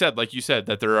 They've already said, like you said,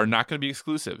 that there are not going to be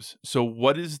exclusives. So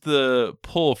what is the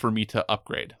pull for me to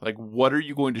upgrade? Like, what are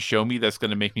you going to show me that's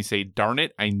going to make me say, darn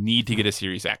it, I need to get a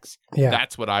Series X? Yeah.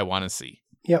 That's what I want to see.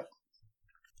 Yep.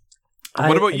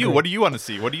 What about you? What do you want to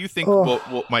see? What do you think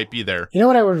what might be there? You know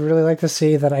what I would really like to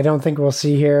see that I don't think we'll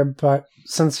see here, but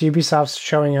since Ubisoft's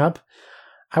showing up,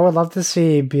 I would love to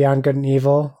see Beyond Good and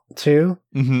Evil 2,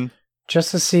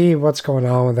 just to see what's going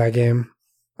on with that game.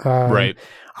 Right.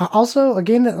 Also, a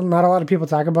game that not a lot of people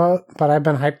talk about, but I've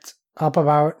been hyped up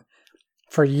about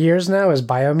for years now, is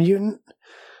Biomutant.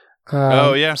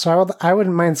 So I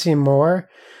wouldn't mind seeing more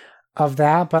of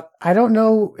that, but I don't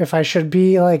know if I should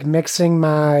be like mixing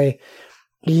my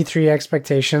E3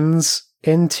 expectations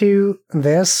into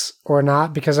this or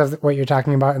not because of what you're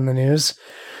talking about in the news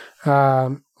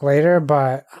later.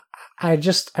 But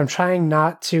I'm trying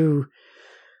not to.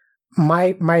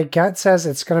 My gut says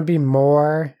it's going to be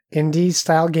more indie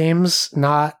style games,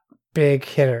 not big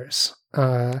hitters.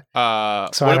 So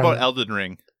what about Elden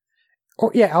Ring?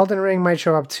 Oh yeah, Elden Ring might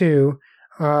show up too.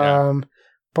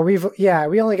 But we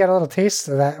only got a little taste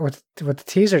of that with the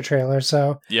teaser trailer.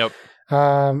 So yep,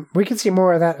 we can see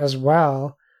more of that as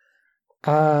well.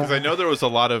 Because I know there was a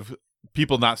lot of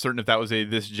people not certain if that was a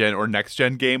this gen or next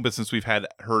gen game, but since we've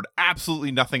heard absolutely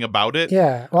nothing about it,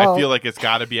 I feel like it's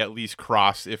got to be at least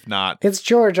cross, if not. It's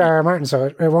George R.R. Martin, so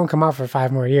it won't come out for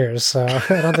 5 more years. So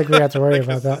I don't think we have to worry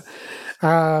about that.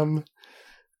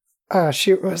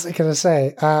 What was I gonna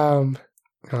say? I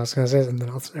was gonna say something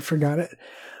else and I forgot it.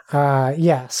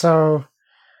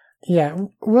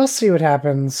 We'll see what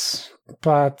happens,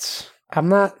 but I'm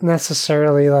not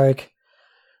necessarily like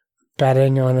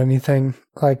betting on anything,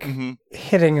 like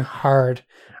hitting hard.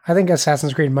 I think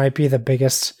Assassin's Creed might be the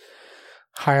biggest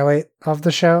highlight of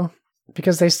the show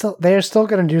because they're still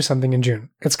going to do something in June.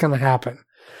 It's going to happen.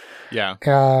 Yeah.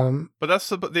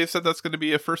 But they've said that's going to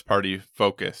be a first party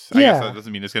focus. I guess that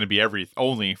doesn't mean it's going to be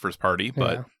only first party,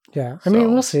 but yeah. I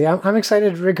mean, we'll see. I'm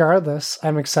excited regardless.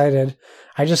 I'm excited.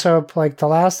 I just hope like the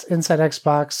last Inside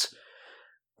Xbox,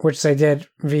 which they did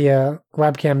via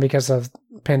webcam because of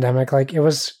pandemic, like it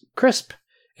was crisp.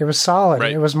 It was solid.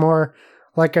 Right. It was more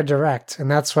like a direct.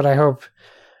 And that's what I hope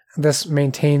this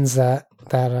maintains that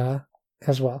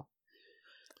as well.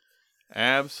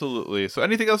 Absolutely. So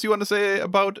anything else you want to say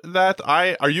about that?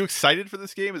 Are you excited for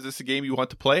this game? Is this a game you want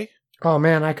to play? Oh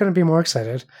man, I couldn't be more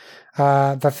excited.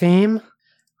 The theme,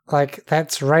 like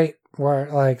that's right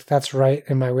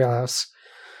in my wheelhouse.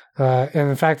 And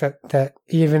the fact that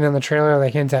even in the trailer they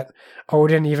hint at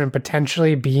Odin even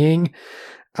potentially being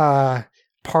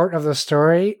part of the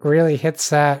story really hits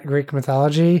that Greek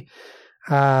mythology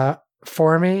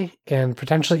for me, and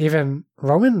potentially even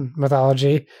Roman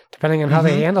mythology, depending on how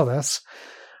they handle this.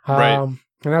 Right.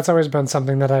 And that's always been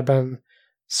something that I've been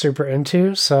super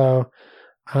into. So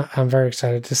I'm very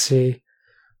excited to see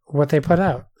what they put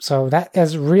out. So that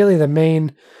is really the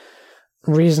main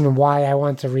reason why I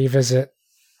want to revisit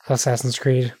Assassin's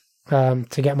Creed, to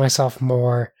get myself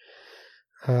more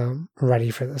ready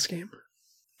for this game.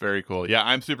 Very cool. Yeah,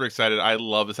 I'm super excited. I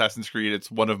love Assassin's Creed.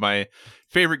 It's one of my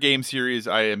favorite game series.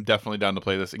 I am definitely down to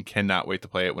play this and cannot wait to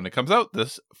play it when it comes out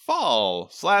this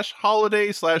fall /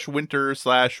 holiday / winter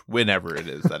 / whenever it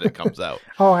is that it comes out.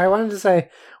 Oh, I wanted to say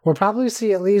we'll probably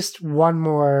see at least one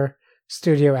more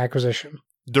studio acquisition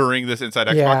during this Inside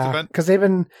Xbox event? Because they've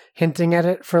been hinting at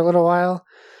it for a little while.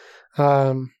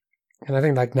 And I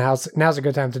think like now's a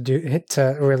good time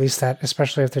to release that,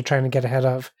 especially if they're trying to get ahead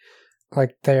of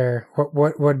like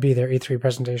what would be their E3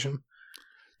 presentation.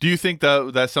 Do you think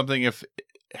that that's something if it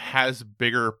has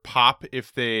bigger pop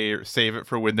if they save it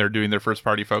for when they're doing their first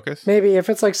party focus? Maybe if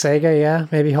it's like Sega, yeah,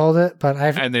 maybe hold it. But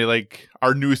and they like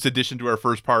our newest addition to our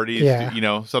first parties,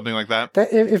 something like that.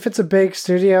 If it's a big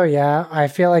studio, yeah, I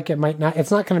feel like it might not.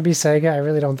 It's not going to be Sega. I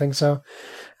really don't think so.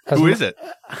 Who is it?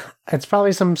 It's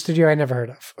probably some studio I never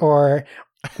heard of. Or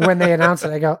when they announce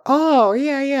it, I go, "Oh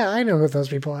yeah, I know who those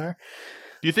people are."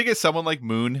 Do you think it's someone like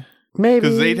Moon? Maybe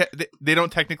because they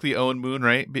don't technically own Moon,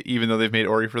 right? Even though they've made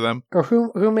Ori for them. Or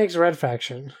who makes Red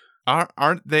Faction?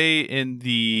 Aren't they in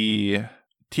the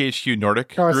THQ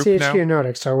Nordic group it's THQ now?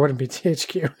 Nordic, so it wouldn't be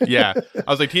THQ. Yeah,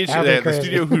 I was like THQ. The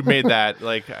studio who made that,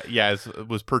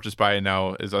 was purchased by and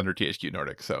now is under THQ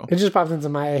Nordic. So it just popped into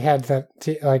my head that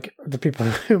the people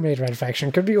who made Red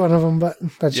Faction could be one of them, but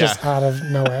that's just out of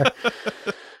nowhere.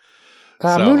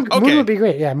 Moon would be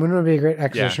great. Yeah, Moon would be a great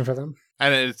acquisition for them.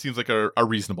 And it seems like a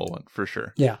reasonable one for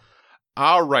sure. Yeah.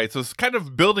 All right. So it's kind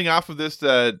of building off of this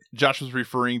that Josh was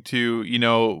referring to.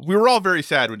 We were all very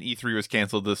sad when E3 was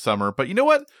canceled this summer. But you know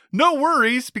what? No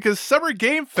worries, because Summer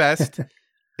Game Fest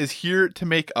is here to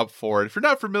make up for it. If you're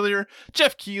not familiar,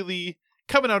 Jeff Keighley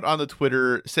coming out on the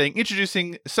Twitter saying,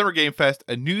 introducing Summer Game Fest,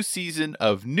 a new season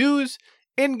of news,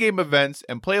 in-game events,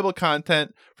 and playable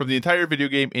content from the entire video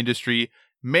game industry,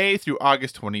 May through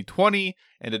August 2020,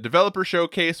 and a developer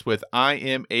showcase with I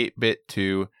Am 8-Bit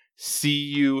 2. See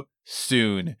you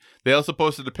soon. They also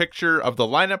posted a picture of the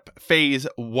lineup, Phase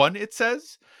 1, it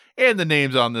says, and the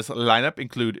names on this lineup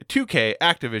include 2K,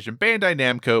 Activision, Bandai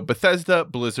Namco, Bethesda,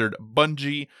 Blizzard,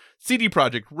 Bungie, CD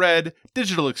Projekt Red,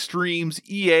 Digital Extremes,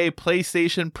 EA,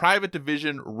 PlayStation, Private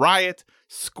Division, Riot,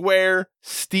 Square,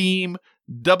 Steam,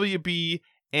 WB,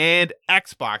 and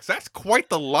Xbox. That's quite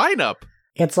the lineup.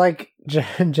 It's like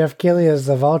Jeff Keighley is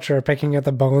the vulture picking at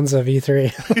the bones of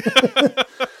E3.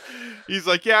 He's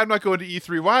like, yeah, I'm not going to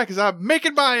E3. Why? Because I'm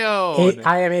making my own.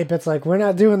 I Am 8-Bit's like, we're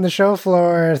not doing the show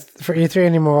floor for E3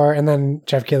 anymore. And then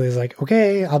Jeff Keighley's like,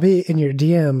 okay, I'll be in your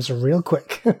DMs real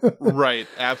quick. Right,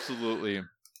 absolutely.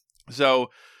 So,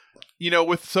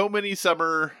 with so many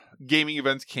summer gaming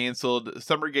events canceled,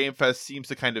 Summer Game Fest seems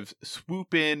to kind of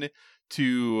swoop in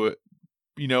to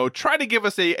try to give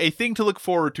us a thing to look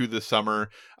forward to this summer.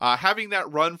 Having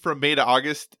that run from May to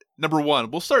August, number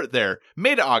one, we'll start there.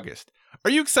 May to August. Are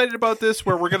you excited about this,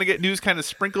 where we're going to get news kind of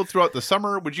sprinkled throughout the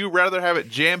summer? Would you rather have it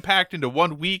jam-packed into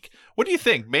 1 week? What do you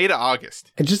think, May to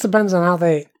August? It just depends on how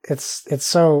it's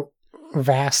so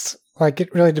vast. Like,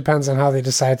 it really depends on how they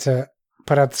decide to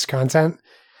put out this content.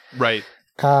 Right.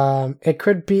 It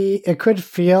could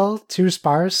feel too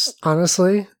sparse,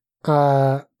 honestly.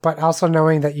 But also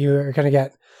knowing that you're going to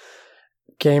get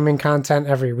gaming content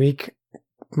every week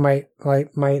might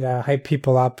hype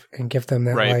people up and give them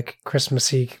that like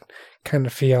Christmassy kind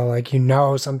of feel, like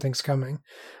something's coming.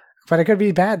 But it could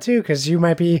be bad too, because you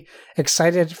might be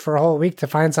excited for a whole week to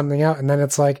find something out, and then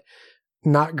it's like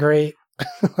not great.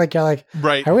 Like you're like,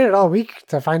 right, I waited all week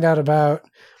to find out about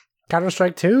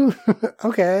Counter-Strike 2.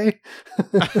 Okay.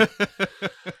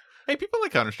 Hey, people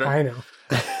like Counter-Strike. I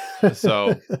know.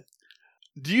 So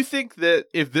do you think that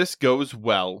if this goes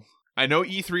well, I know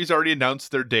E3's already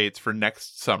announced their dates for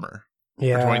next summer, for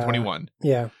 2021.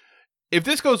 Yeah. If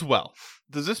this goes well,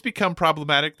 does this become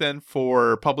problematic then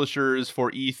for publishers, for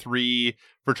E3,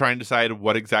 for trying to decide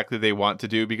what exactly they want to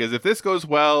do? Because if this goes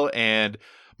well and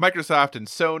Microsoft and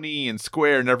Sony and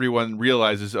Square and everyone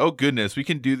realizes, oh goodness, we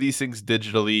can do these things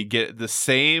digitally, get the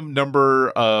same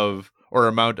number of or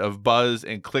amount of buzz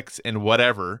and clicks and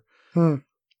whatever,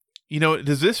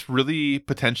 does this really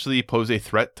potentially pose a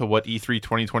threat to what E3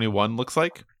 2021 looks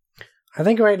like? I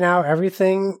think right now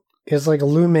everything is like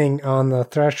looming on the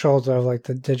threshold of like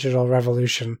the digital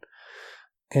revolution,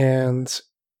 and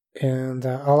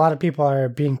a lot of people are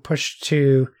being pushed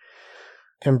to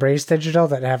embrace digital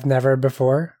that have never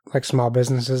before, like small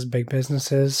businesses, big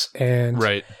businesses, and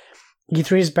right.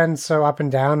 E3's been so up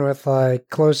and down with like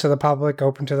closed to the public,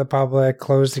 open to the public,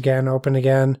 closed again, open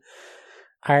again.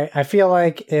 I feel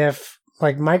like if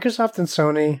like Microsoft and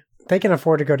Sony, they can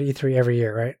afford to go to E3 every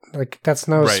year, right? Like that's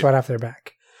no sweat off their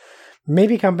back.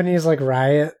 Maybe companies like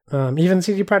Riot, even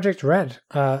CD Projekt Red,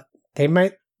 they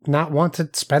might not want to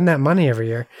spend that money every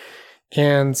year.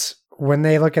 And when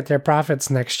they look at their profits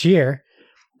next year,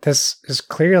 this is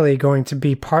clearly going to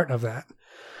be part of that.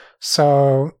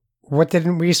 So what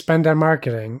didn't we spend on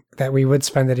marketing that we would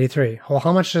spend at E3? Well,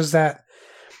 how much does that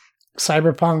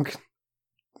Cyberpunk,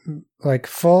 like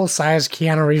full-size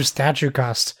Keanu Reeves statue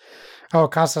cost? Oh,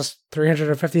 it cost us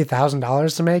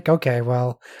 $350,000 to make? Okay,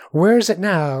 well, where is it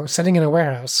now? Sitting in a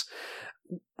warehouse.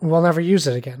 We'll never use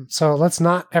it again. So let's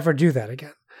not ever do that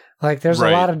again. Like, there's a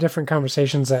lot of different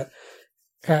conversations that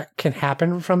can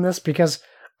happen from this because,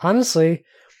 honestly,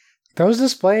 those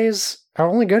displays are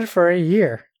only good for a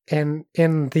year in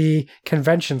the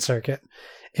convention circuit.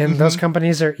 And those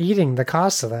companies are eating the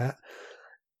cost of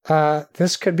that.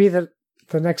 This could be the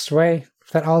next way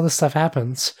that all this stuff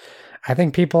happens. I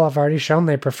think people have already shown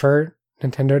they prefer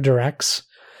Nintendo Directs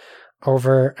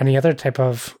over any other type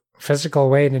of physical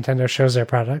way Nintendo shows their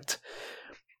product.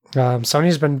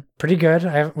 Sony's been pretty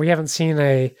good. We haven't seen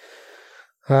a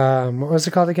what was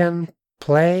it called again?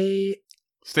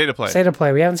 State of Play. State of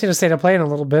Play. We haven't seen a State of Play in a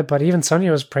little bit, but even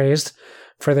Sony was praised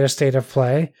for their State of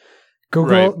Play.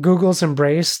 Google's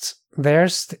embraced their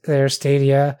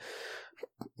Stadia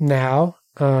now.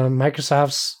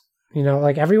 Microsoft's,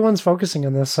 like everyone's focusing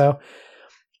on this. So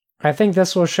I think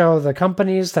this will show the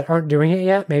companies that aren't doing it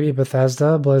yet, maybe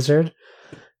Bethesda, Blizzard,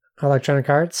 Electronic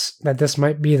Arts, that this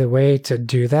might be the way to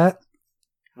do that.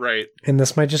 Right. And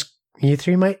this might just,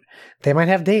 E3 they might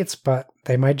have dates, but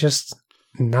they might just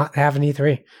not have an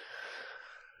E3.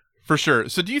 For sure.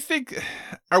 So do you think,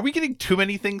 are we getting too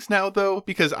many things now though?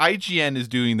 Because IGN is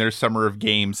doing their Summer of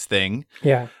Games thing.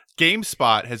 Yeah.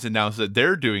 GameSpot has announced that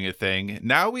they're doing a thing.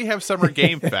 Now we have Summer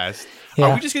Game Fest. Yeah.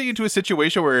 Are we just getting into a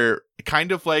situation where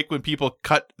kind of like when people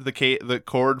cut the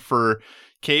cord for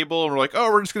cable and we're like,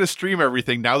 oh, we're just going to stream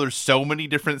everything. Now there's so many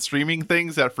different streaming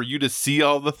things that for you to see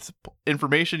all the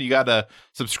information, you got to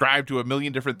subscribe to a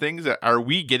million different things. Are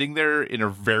we getting there in a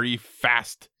very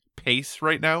fast pace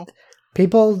right now?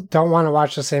 People don't want to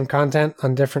watch the same content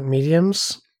on different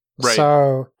mediums. Right.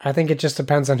 So I think it just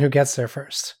depends on who gets there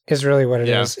first, is really what it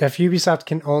is. If Ubisoft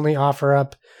can only offer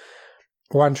up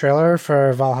one trailer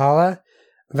for Valhalla,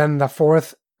 then the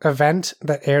fourth event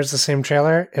that airs the same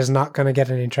trailer is not going to get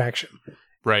any traction.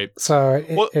 Right. So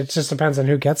it just depends on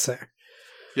who gets there.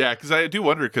 Yeah, because I do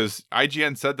wonder, because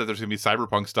IGN said that there's going to be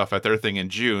Cyberpunk stuff at their thing in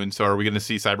June. So are we going to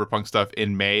see Cyberpunk stuff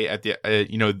in May at the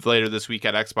later this week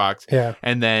at Xbox? Yeah.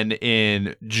 And then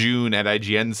in June at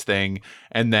IGN's thing,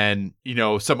 and then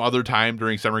some other time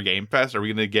during Summer Game Fest, are we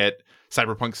going to get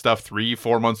Cyberpunk stuff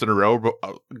 3-4 months in a row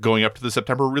going up to the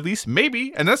September release?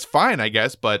 Maybe, and that's fine, I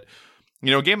guess. But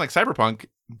a game like Cyberpunk,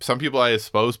 some people I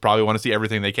suppose probably want to see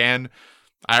everything they can.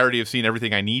 I already have seen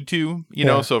everything I need to,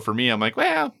 So for me, I'm like,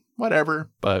 well,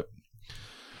 whatever. But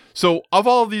so of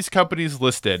all of these companies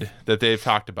listed that they've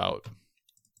talked about,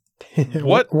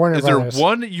 what Warner is Brothers. there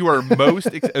one you are most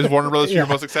is Warner Brothers you're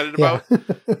most excited about?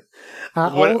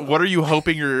 What are you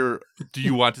hoping do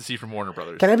you want to see from Warner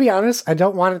Brothers? Can I be honest? I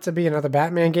don't want it to be another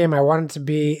Batman game. I want it to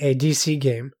be a DC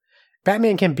game.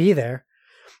 Batman can be there,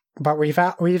 but we've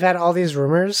had all these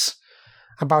rumors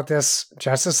about this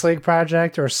Justice League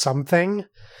project or something.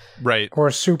 Right.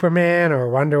 Or Superman or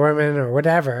Wonder Woman or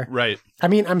whatever. Right. I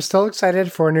mean, I'm still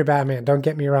excited for a new Batman, don't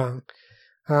get me wrong.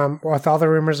 With all the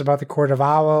rumors about the Court of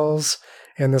Owls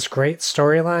and this great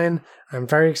storyline, I'm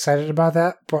very excited about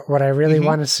that. But what I really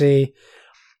want to see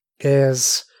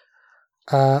is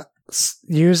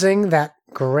using that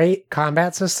great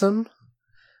combat system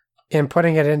and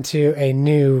putting it into a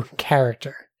new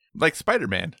character. Like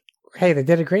Spider-Man. Hey, they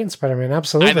did it great in Spider-Man,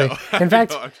 absolutely. In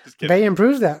fact, they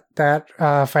improved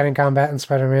that fighting combat in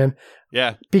Spider-Man.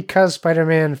 Yeah. Because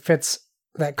Spider-Man fits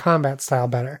that combat style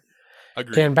better.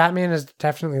 Agreed. And Batman is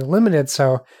definitely limited,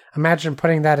 so imagine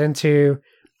putting that into,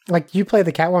 like, you play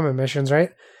the Catwoman missions,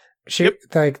 right?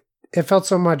 Like, it felt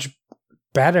so much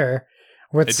better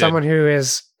with someone who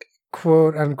is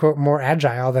quote unquote more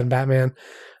agile than Batman.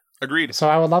 Agreed. So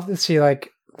I would love to see like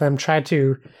them try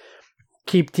to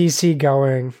keep DC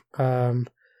going. I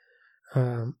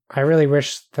really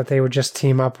wish that they would just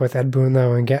team up with Ed Boon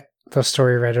though and get those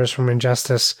story writers from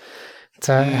Injustice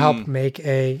to help make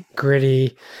a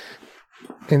gritty,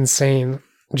 insane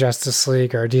Justice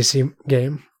League or DC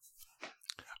game.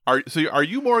 Are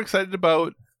you more excited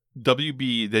about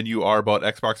WB than you are about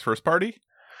Xbox first party?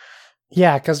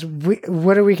 Yeah, because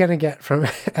what are we going to get from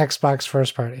Xbox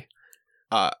first party?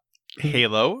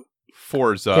 Halo,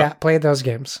 Forza. Yeah, played those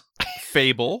games.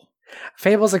 Fable.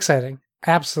 Fable's exciting.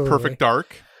 Absolutely. Perfect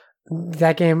Dark.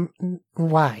 That game,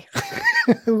 why?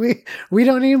 we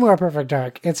don't need more Perfect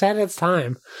Dark. It's had its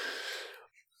time.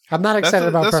 I'm not excited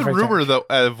about Perfect Dark. That's a rumor though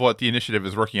of what the initiative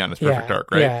is working on is Perfect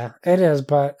Dark, right? Yeah, it is,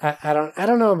 but I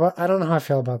don't know how I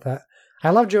feel about that. I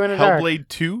love Joanna Dark. Hellblade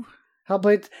 2?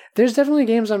 Hellblade. There's definitely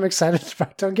games I'm excited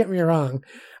about. Don't get me wrong,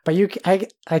 but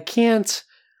I can't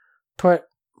put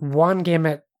one game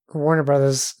at Warner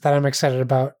Brothers that I'm excited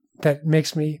about that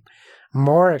makes me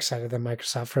more excited than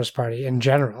Microsoft first party in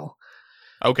general.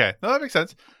 Okay, no, that makes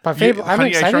sense. But Fable, I'm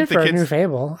excited for a new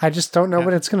Fable. I just don't know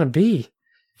what it's going to be.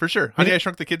 For sure. Honey, I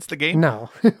Shrunk the Kids, the game? No,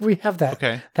 we have that.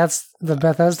 Okay. That's the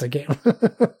Bethesda game.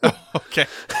 Okay.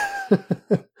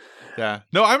 Yeah.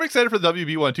 No, I'm excited for the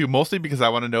WB one too, mostly because I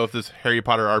want to know if this Harry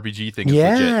Potter RPG thing is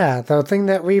legit. Yeah, the thing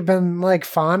that we've been like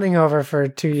fawning over for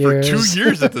 2 years. For 2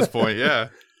 years at this point, yeah.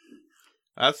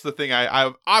 That's the thing.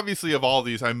 I obviously of all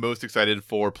these, I'm most excited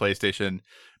for PlayStation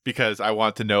because I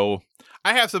want to know.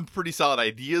 I have some pretty solid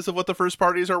ideas of what the first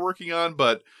parties are working on,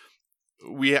 but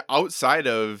we outside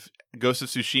of Ghost of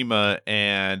Tsushima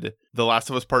and The Last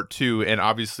of Us Part 2, and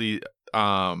obviously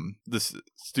this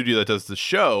studio that does the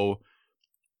show,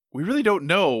 we really don't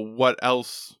know what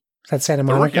else. That's Santa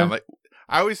Monica. Like,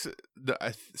 I always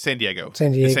San Diego.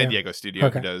 The San Diego studio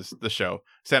who does the show.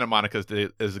 Santa Monica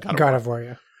is God of War.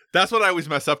 Yeah. That's what I always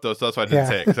mess up though, so that's why I didn't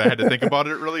say it because I had to think about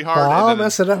it really hard. Well, I'll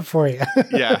mess it up for you.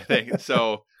 Yeah, thanks.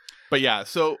 So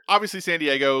obviously San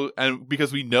Diego, and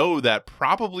because we know that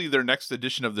probably their next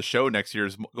edition of the show next year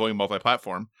is going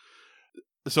multi-platform.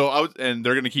 And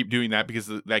they're going to keep doing that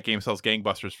because that game sells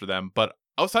gangbusters for them. But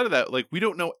outside of that, like we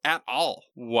don't know at all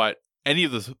what any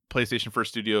of the PlayStation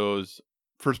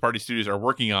first party studios are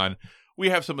working on. We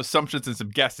have some assumptions and some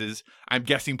guesses. I'm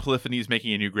guessing Polyphony is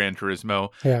making a new Gran Turismo.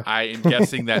 Yeah. I am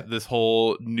guessing that this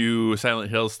whole new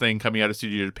Silent Hills thing coming out of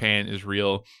Studio Japan is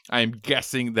real. I'm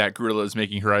guessing that Guerrilla is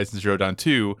making Horizon Zero Dawn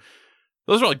 2.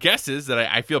 Those are all guesses that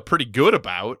I feel pretty good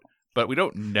about, but we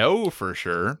don't know for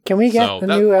sure. Can we get a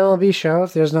new MLB show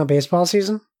if there's no baseball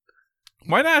season?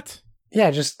 Why not? Yeah,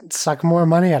 just suck more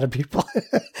money out of people.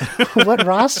 What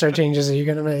roster changes are you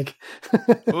going to make?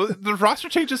 Well, the roster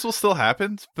changes will still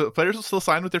happen, but players will still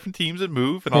sign with different teams and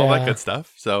move and all that good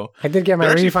stuff. So I did get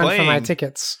my refund for my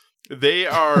tickets. They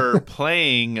are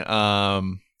playing.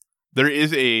 There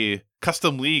is a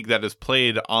custom league that is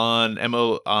played on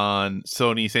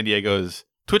Sony San Diego's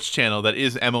Twitch channel that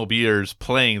is MLBers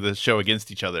playing the show against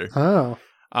each other. Oh.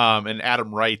 And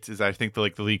Adam Wright is, I think, the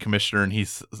league commissioner, and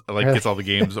he's gets all the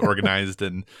games organized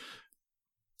and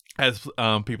has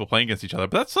people playing against each other.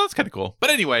 But that's kind of cool. But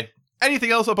anyway,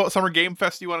 anything else about Summer Game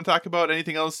Fest you want to talk about?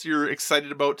 Anything else you're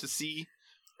excited about to see?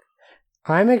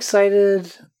 I'm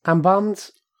excited. I'm bummed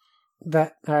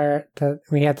that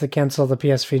we had to cancel the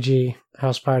PSVG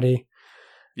house party.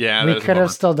 Yeah, we could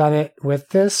have still done it with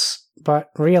this, but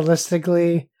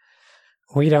realistically,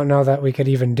 we don't know that we could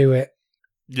even do it.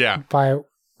 Yeah. By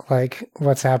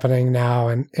what's happening now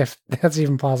and if that's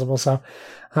even possible. So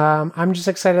I'm just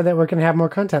excited that we're going to have more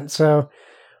content. So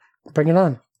bring it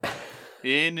on.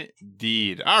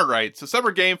 Indeed. All right. So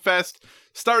Summer Game Fest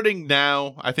starting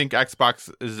now. I think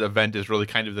Xbox's event is really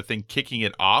kind of the thing kicking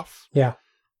it off. Yeah.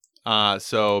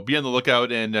 So be on the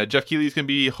lookout. And Jeff Keighley's going to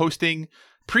be hosting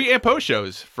pre and post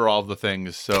shows for all of the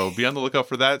things. So be on the lookout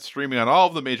for that. Streaming on all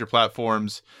of the major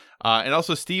platforms. And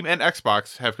also Steam and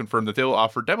Xbox have confirmed that they will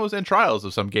offer demos and trials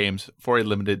of some games for a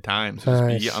limited time. So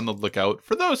just be on the lookout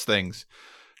for those things.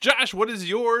 Josh, what is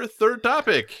your third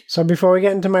topic? So before we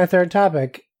get into my third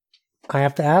topic, I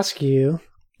have to ask you.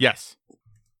 Yes.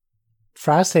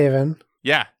 Frosthaven.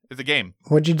 Yeah, it's a game.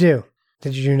 What'd you do?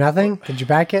 Did you do nothing? Did you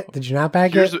back it? Did you not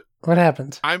back it? What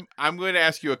happened? I'm going to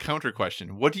ask you a counter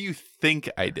question. What do you think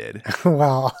I did?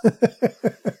 Well,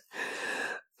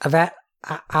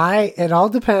 it all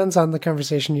depends on the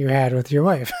conversation you had with your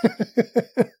wife.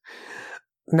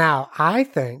 Now, I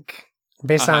think,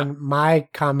 based on my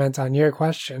comment on your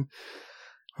question,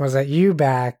 was that you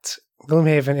backed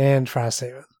Gloomhaven and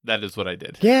Frosthaven. That is what I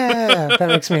did. Yeah, that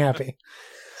makes me happy.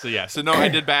 So no, I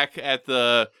did back at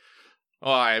the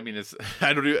Oh, I mean,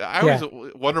 I always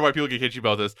wonder why people get kitschy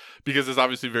about this because it's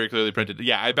obviously very clearly printed.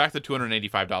 Yeah, I backed the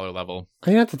 $285 level.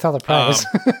 You don't have to tell the price.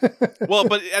 Well,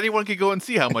 but anyone could go and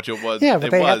see how much it was. Yeah,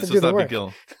 but they have to do the work. Big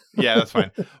deal. Yeah, that's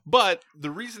fine. But the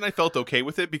reason I felt okay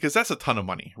with it, because that's a ton of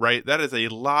money, right? That is a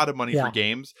lot of money for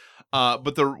games.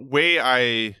 But the way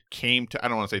I came to, I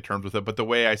don't want to say terms with it, but the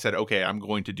way I said, okay, I'm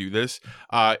going to do this,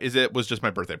 is it was just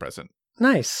my birthday present.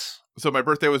 Nice. So my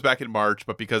birthday was back in March,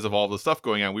 but because of all the stuff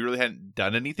going on, we really hadn't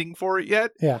done anything for it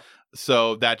yet. Yeah.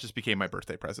 So that just became my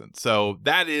birthday present. So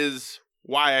that is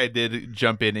why I did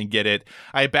jump in and get it.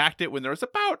 I backed it when there was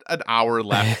about an hour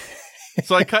left.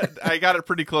 So I got it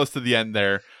pretty close to the end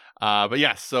there. But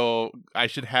yes, so I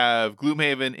should have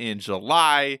Gloomhaven in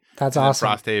July. That's awesome.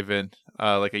 Frosthaven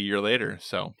like a year later.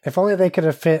 So if only they could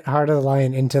have fit Heart of the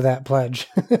Lion into that pledge.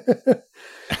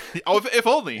 Oh, if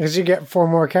only. Because you get 4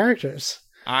 more characters.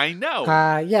 I know.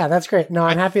 Yeah, that's great. No,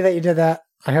 I'm happy that you did that.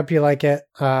 I hope you like it.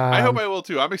 I hope I will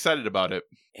too. I'm excited about it.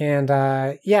 And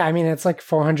yeah, I mean, it's like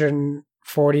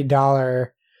 $440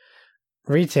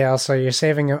 retail, so you're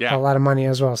saving a lot of money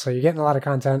as well. So you're getting a lot of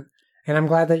content. And I'm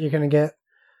glad that you're going to get,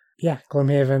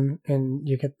 Gloomhaven, and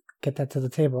you get that to the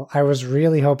table. I was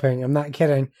really hoping, I'm not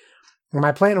kidding,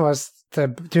 my plan was to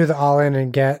do the all-in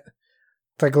and get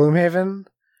the Gloomhaven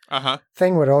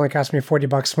thing would only cost me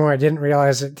 $40 more. I didn't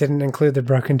realize it didn't include the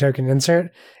broken token insert,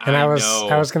 and I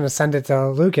was going to send it to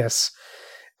Lucas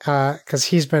because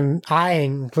he's been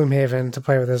eyeing Gloomhaven to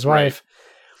play with his wife.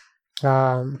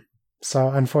 So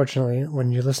unfortunately,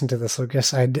 when you listen to this,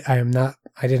 Lucas, I did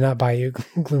not buy you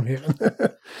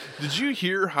Gloomhaven. Did you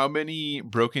hear how many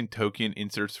broken token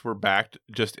inserts were backed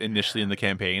just initially in the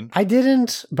campaign? I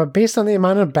didn't, but based on the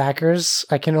amount of backers,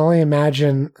 I can only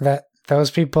imagine that those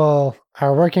people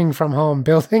are working from home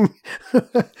building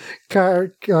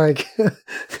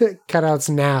cutouts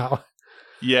now.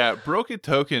 Yeah, Broken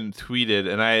Token tweeted,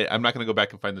 and I'm not going to go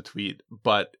back and find the tweet,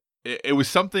 but it was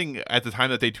something at the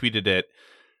time that they tweeted it,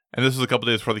 and this was a couple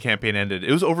days before the campaign ended.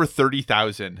 It was over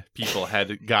 30,000 people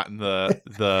had gotten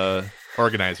the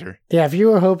organizer. Yeah, if you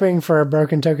were hoping for a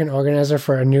Broken Token organizer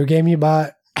for a new game you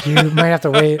bought, you might have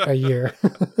to wait a year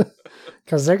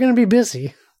because they're going to be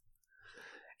busy.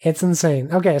 It's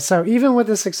insane. Okay, so even with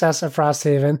the success of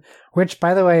Frosthaven, which,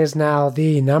 by the way, is now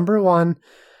the #1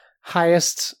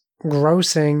 highest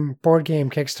grossing board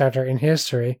game Kickstarter in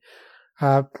history,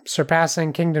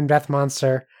 surpassing Kingdom Death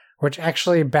Monster, which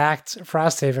actually backed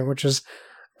Frosthaven, which is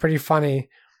pretty funny.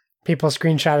 People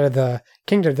screenshotted the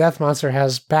Kingdom Death Monster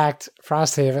has backed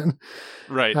Frosthaven.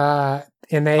 Right.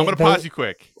 And I'm going to pause you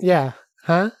quick. Yeah.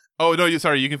 Huh? Oh, no,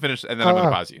 sorry. You can finish, and then I'm going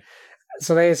to pause you.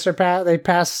 So they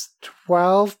passed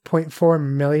 $12.4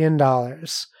 million,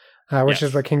 which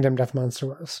is what Kingdom Death Monster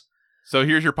was. So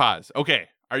here's your pause. Okay.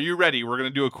 Are you ready? We're going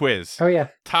to do a quiz. Oh, yeah.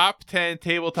 Top 10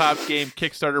 tabletop game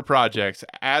Kickstarter projects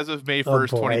as of May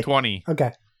 1st, 2020.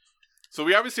 Okay. So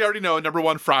we obviously already know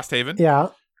 #1 Frosthaven. Yeah.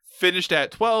 Finished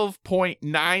at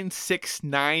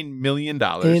 $12.969 million.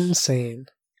 Insane.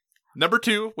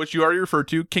 #2, which you already referred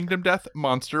to, Kingdom Death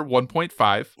Monster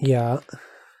 1.5. Yeah.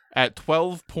 At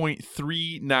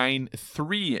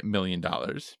 $12.393 million.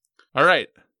 All right.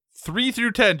 3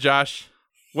 through 10, Josh.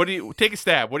 What do you take a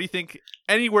stab? What do you think?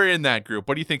 Anywhere in that group,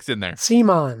 what do you think's in there?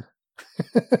 CMON.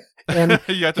 And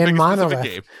you have to pick a specific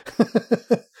game.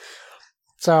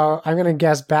 So I'm going to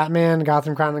guess Batman,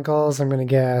 Gotham Chronicles. I'm going to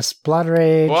guess Blood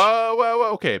Rage.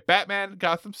 Whoa. Okay. Batman,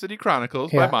 Gotham City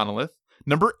Chronicles by Monolith.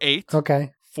 #8.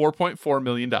 Okay. $4.4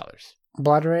 million.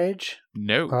 Blood Rage?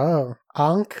 No. Oh.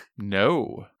 Ankh?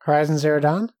 No. Horizon Zero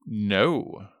Dawn?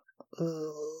 No.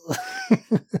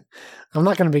 I'm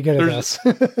not going to be good at this.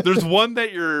 There's one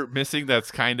that you're missing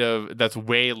that's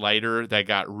way lighter that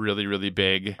got really, really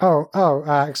big.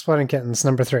 Exploding Kittens,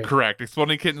 #3. Correct.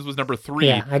 Exploding Kittens was #3.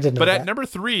 Yeah, I did know that. But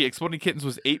at #3, Exploding Kittens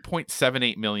was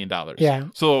 $8.78 million. Yeah.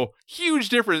 So huge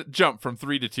different jump from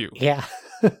 3 to 2. Yeah.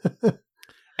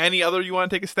 Any other you want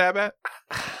to take a stab at?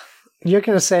 You're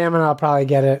going to say them and I'll probably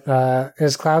get it.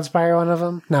 Is Cloudspire one of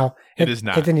them? No. It is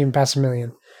not. It didn't even pass $1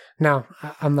 million. No,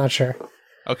 I'm not sure.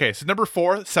 Okay, so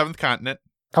 @4, Seventh Continent.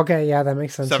 Okay, yeah, that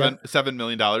makes sense. $7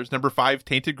 million. #5,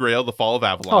 Tainted Grail, The Fall of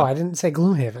Avalon. Oh, I didn't say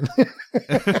Gloomhaven.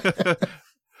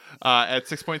 At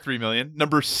 $6.3 million.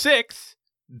 #6,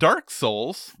 Dark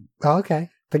Souls. Oh,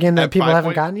 okay. The game that people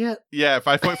haven't gotten yet? Yeah,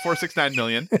 $5.469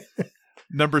 million.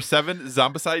 #7,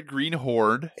 Zombicide Green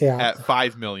Horde at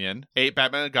 $5 million. 8,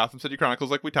 Batman and Gotham City Chronicles,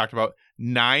 like we talked about.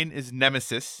 9 is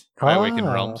Nemesis by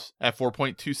Awakened Realms at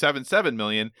 $4.277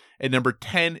 million. And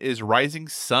 #10 is Rising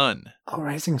Sun. Oh,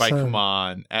 Rising Sun. Sun. Come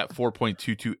on, at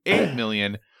 $4.228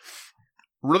 million.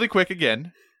 Really quick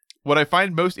again. what I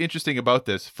find most interesting about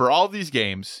this, for all these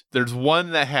games, there's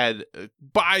one that had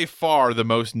by far the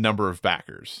most number of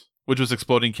backers, which was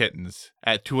Exploding Kittens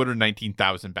at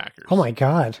 219,000 backers. Oh my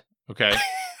God. Okay.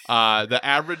 The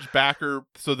average backer,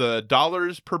 so the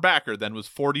dollars per backer then was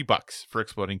 $40 for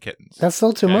Exploding Kittens. That's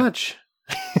still too much.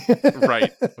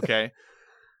 Right. Okay.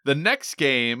 The next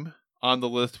game on the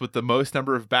list with the most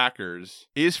number of backers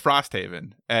is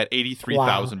Frosthaven at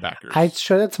 83,000 backers. I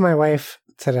showed it to my wife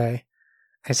today.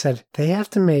 I said, they have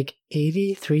to make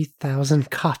 83,000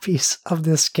 copies of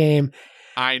this game.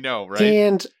 I know, right?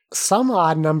 And some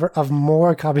odd number of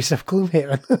more copies of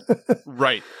Gloomhaven.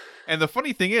 Right. And the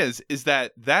funny thing is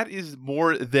that is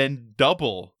more than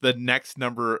double the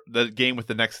game with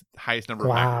the next highest number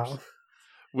of backers,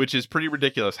 which is pretty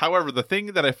ridiculous. However, the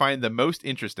thing that I find the most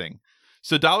interesting,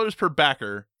 so dollars per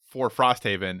backer for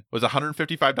Frosthaven was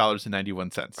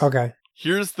 $155.91. Okay.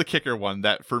 Here's the kicker one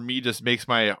that for me just makes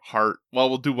my heart. Well,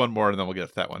 we'll do one more and then we'll get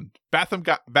to that one.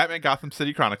 Batman Gotham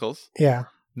City Chronicles. Yeah.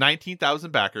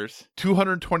 19,000 backers,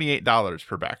 $228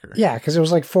 per backer. Yeah, because it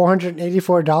was like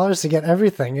 $484 to get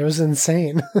everything. It was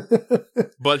insane.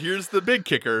 But here's the big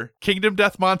kicker. Kingdom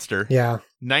Death Monster. Yeah.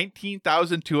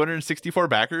 19,264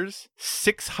 backers,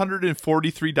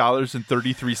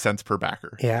 $643.33 per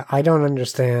backer. Yeah, I don't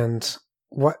understand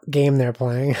what game they're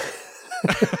playing.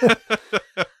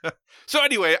 So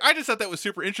anyway, I just thought that was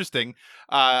super interesting.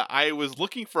 I was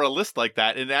looking for a list like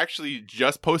that, and it actually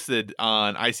just posted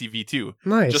on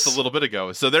ICV2 just a little bit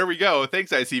ago. So there we go.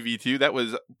 Thanks, ICV2. That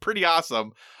was pretty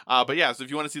awesome. But yeah, so if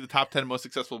you want to see the top 10 most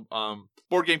successful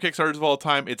board game Kickstarters of all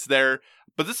time, it's there.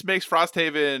 But this makes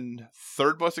Frosthaven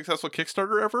third most successful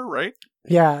Kickstarter ever, right?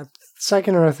 Yeah,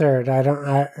 second or third.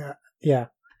 Yeah.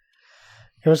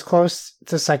 It was close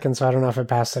to second, so I don't know if it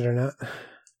passed it or not.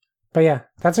 But yeah,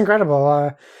 that's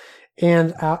incredible.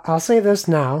 And I'll say this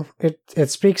now.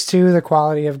 It speaks to the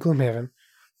quality of Gloomhaven.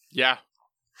 Yeah.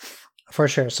 For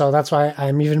sure. So that's why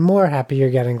I'm even more happy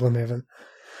you're getting Gloomhaven.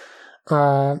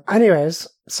 Anyways,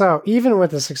 so even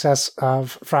with the success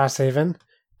of Frosthaven,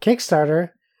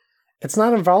 Kickstarter, it's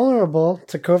not invulnerable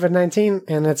to COVID-19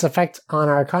 and its effect on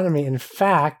our economy. In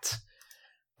fact,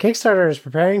 Kickstarter is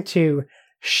preparing to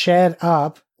shed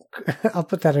up, I'll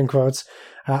put that in quotes,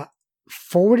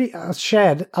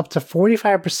 shed up to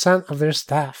 45% of their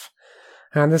staff.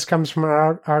 And this comes from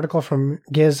an article from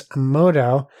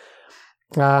Gizmodo.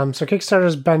 So Kickstarter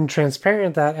has been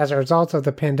transparent that as a result of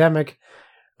the pandemic,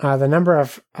 the number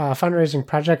of fundraising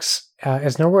projects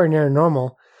is nowhere near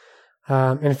normal.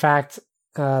 In fact,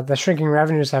 the shrinking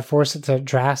revenues have forced it to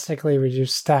drastically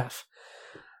reduce staff.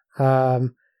 As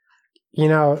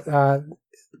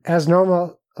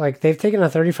normal, like they've taken a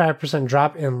 35%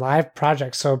 drop in live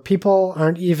projects. So people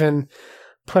aren't even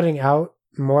putting out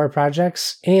more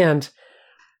projects, and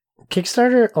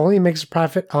Kickstarter only makes a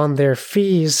profit on their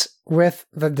fees with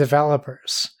the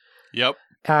developers. Yep.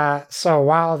 So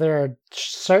while they're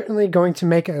certainly going to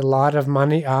make a lot of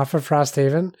money off of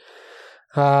Frosthaven,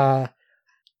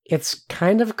 it's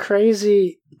kind of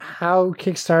crazy how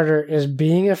Kickstarter is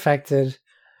being affected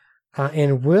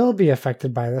and will be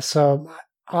affected by this. So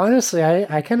honestly,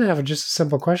 I kind of have just a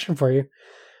simple question for you.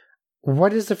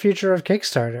 What is the future of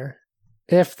Kickstarter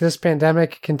if this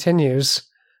pandemic continues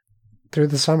through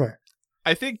the summer?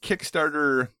 I think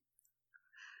Kickstarter...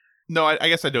 No, I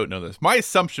guess I don't know this. My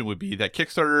assumption would be that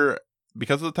Kickstarter,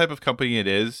 because of the type of company it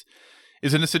is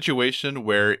in a situation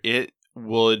where it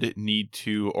would need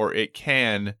to, or it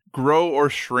can, grow or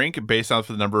shrink based off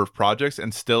the number of projects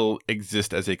and still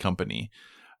exist as a company.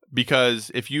 Because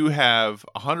if you have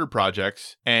 100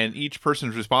 projects and each person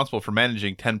is responsible for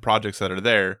managing 10 projects that are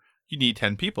there, you need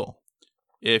 10 people.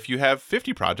 If you have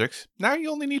 50 projects, now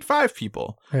you only need 5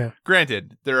 people. Yeah.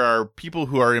 Granted, there are people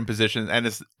who are in positions, and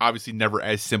it's obviously never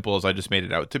as simple as I just made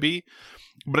it out to be.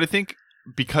 But I think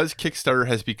because Kickstarter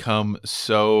has become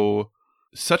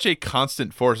such a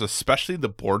constant force, especially the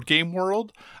board game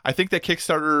world, I think that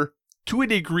Kickstarter, to a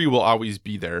degree, will always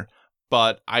be there.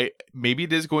 But maybe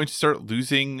it is going to start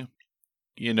losing,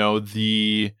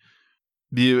 the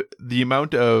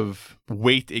amount of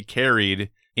weight it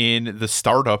carried in the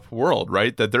startup world,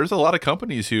 right? That there's a lot of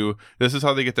companies who this is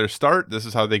how they get their start. This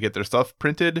is how they get their stuff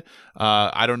printed.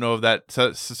 I don't know if that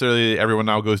necessarily everyone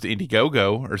now goes to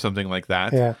Indiegogo or something like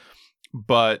that. Yeah.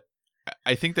 But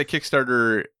I think that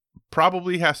Kickstarter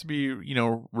probably has to be,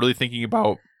 really thinking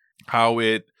about how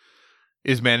it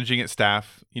is managing its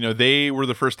staff. They were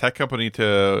the first tech company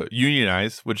to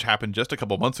unionize, which happened just a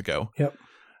couple months ago. Yep.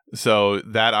 So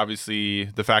that obviously,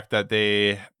 the fact that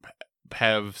they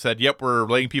have said, yep, we're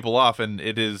laying people off, and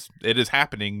it is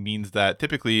happening, means that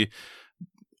typically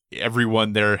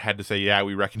everyone there had to say, yeah,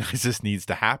 we recognize this needs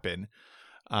to happen.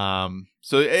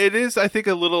 So it is, I think,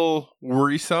 a little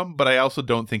worrisome, but I also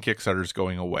don't think Kickstarter's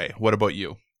going away. What about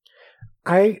you?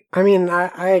 I mean,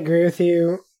 I agree with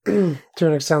you to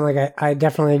an extent. Like, I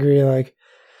definitely agree. Like,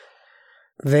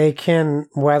 they can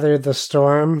weather the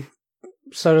storm,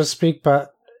 so to speak, but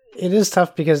it is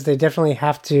tough because they definitely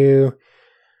have to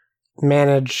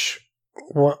manage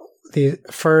what the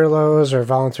furloughs or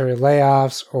voluntary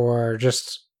layoffs or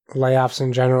just layoffs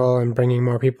in general and bringing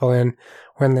more people in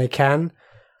when they can.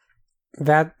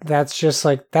 That's just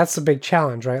like, that's the big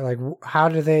challenge, right? Like, how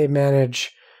do they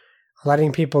manage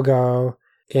letting people go,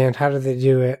 and how do they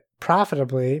do it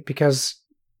profitably? Because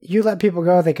you let people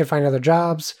go, they could find other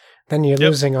jobs, then you're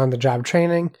losing on the job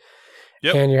training,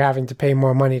 and you're having to pay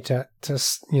more money to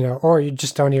or you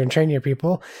just don't even train your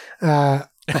people,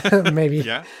 maybe.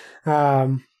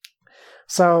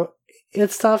 So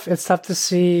it's tough. It's tough to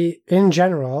see in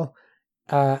general.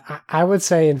 I would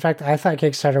say, in fact, I thought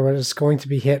Kickstarter was going to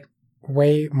be hit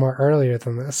way more earlier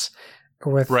than this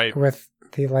with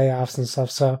the layoffs and stuff.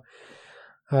 So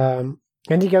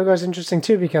Indiegogo is interesting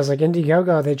too, because like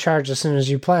Indiegogo, they charge as soon as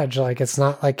you pledge. Like, it's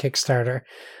not like Kickstarter.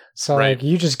 So like,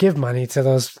 you just give money to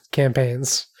those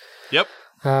campaigns.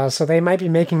 So they might be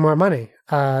making more money,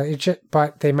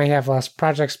 but they may have less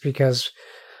projects because,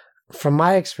 from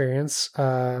my experience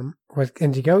with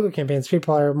Indiegogo campaigns,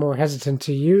 people are more hesitant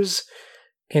to use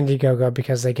Indiegogo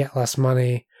because they get less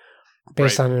money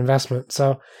based on investment.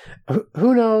 So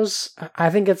who knows? I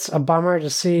think it's a bummer to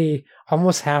see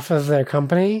almost half of their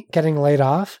company getting laid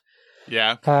off.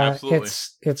 Yeah, absolutely.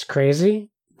 It's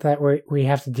crazy that we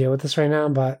have to deal with this right now.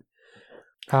 But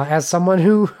as someone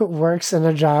who works in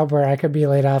a job where I could be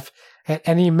laid off at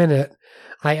any minute,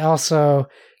 I also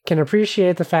can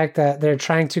appreciate the fact that they're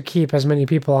trying to keep as many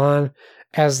people on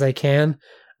as they can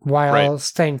while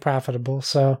staying profitable.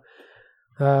 So,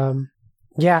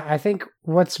 I think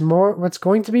what's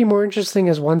going to be more interesting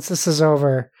is, once this is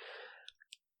over,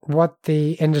 what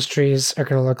the industries are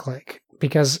going to look like,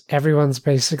 because everyone's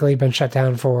basically been shut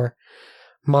down for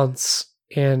months.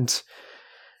 And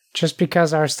just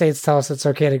because our states tell us it's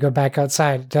okay to go back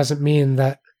outside doesn't mean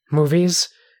that movies,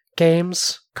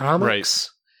 games,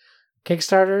 comics,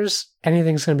 Kickstarters,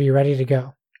 anything's going to be ready to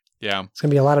go. Yeah. It's going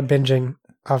to be a lot of binging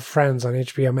of Friends on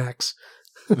HBO Max.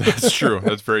 That's true.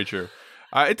 That's very true.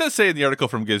 It does say in the article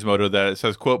from Gizmodo that it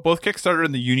says, quote, both Kickstarter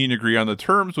and the union agree on the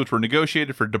terms which were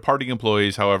negotiated for departing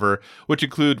employees, however, which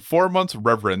include 4 months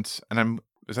reverence. And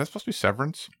is that supposed to be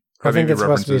severance? I think it's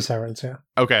supposed to be severance, yeah.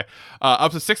 Okay.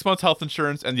 Up to 6 months health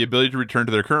insurance and the ability to return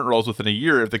to their current roles within a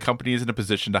year if the company is in a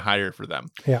position to hire for them.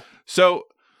 Yeah. So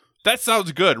that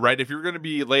sounds good, right? If you're going to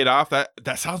be laid off,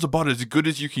 that sounds about as good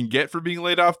as you can get for being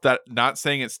laid off. That, not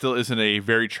saying it still isn't a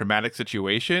very traumatic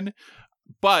situation.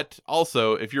 But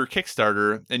also, if you're a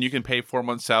Kickstarter and you can pay 4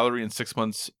 months salary and 6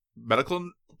 months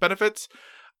medical benefits,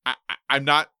 I'm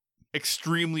not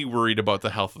extremely worried about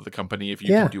the health of the company if you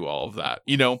can do all of that,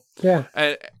 Yeah.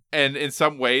 And in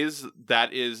some ways,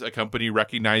 that is a company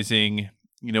recognizing,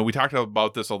 we talked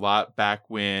about this a lot back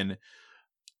when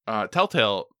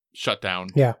Telltale shut down.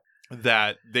 Yeah.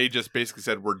 That they just basically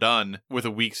said, we're done, with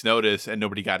a week's notice, and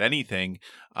nobody got anything.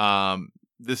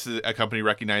 This is a company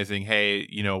recognizing, hey,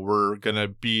 we're going to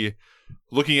be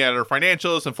looking at our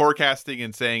financials and forecasting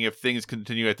and saying, if things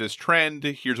continue at this trend,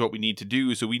 here's what we need to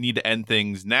do. So we need to end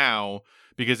things now,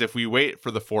 because if we wait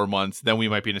for the 4 months, then we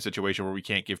might be in a situation where we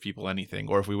can't give people anything.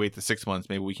 Or if we wait the 6 months,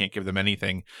 maybe we can't give them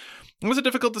anything. It was a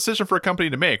difficult decision for a company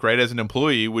to make, right? As an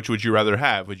employee, which would you rather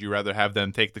have? Would you rather have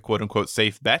them take the quote unquote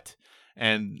safe bet?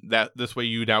 And that this way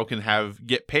you now can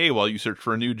get pay while you search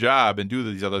for a new job and do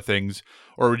these other things?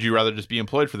 Or would you rather just be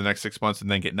employed for the next 6 months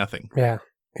and then get nothing? Yeah.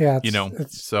 Yeah.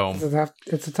 It's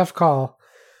a tough call.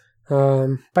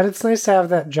 But it's nice to have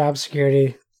that job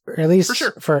security, or at least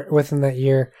for within that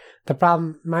year. The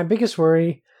problem, my biggest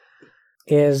worry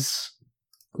is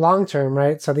long term,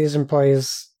 right? So these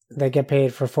employees, they get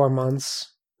paid for 4 months,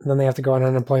 and then they have to go on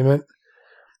unemployment.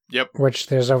 Yep. Which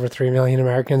there's over 3 million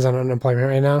Americans on unemployment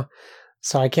right now.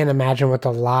 So I can't imagine what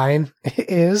the line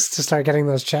is to start getting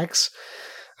those checks.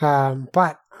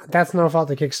 But that's no fault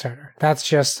of Kickstarter. That's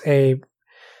just a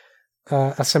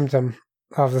symptom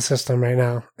of the system right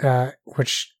now,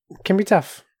 which can be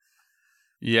tough.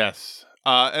 Yes.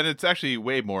 And it's actually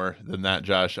way more than that,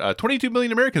 Josh. 22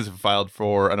 million Americans have filed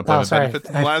for unemployment benefits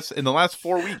in the last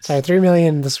 4 weeks. Sorry, 3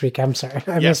 million this week. I'm sorry.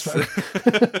 I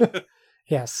misspoke.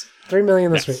 Yes, 3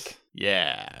 million this week.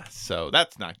 Yeah, so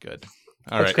that's not good.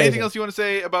 All right. Crazy. Anything else you want to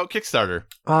say about Kickstarter?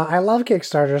 I love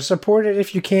Kickstarter. Support it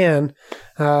if you can.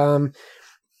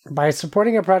 By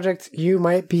supporting a project you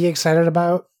might be excited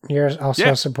about, you're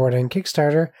also supporting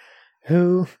Kickstarter,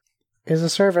 who is a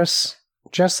service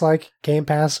just like Game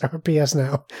Pass or PS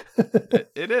Now.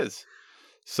 It is.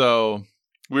 So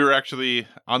we were actually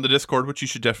on the Discord, which you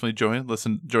should definitely join the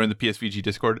PSVG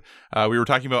Discord. We were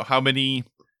talking about how many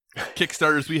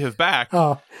Kickstarters we have backed.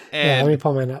 Oh, and let me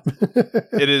pull mine up.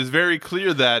 It is very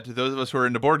clear that those of us who are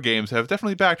into board games have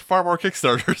definitely backed far more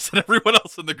Kickstarters than everyone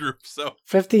else in the group. So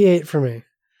 58 for me.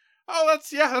 Oh,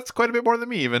 that's quite a bit more than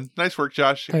me even. Nice work,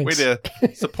 Josh. Thanks. Way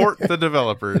to support the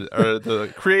developers or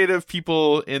the creative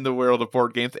people in the world of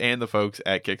board games and the folks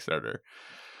at Kickstarter.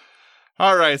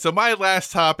 All right, so my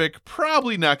last topic,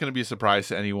 probably not going to be a surprise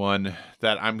to anyone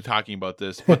that I'm talking about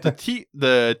this, but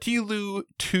the TLOU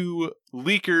 2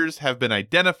 leakers have been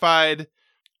identified,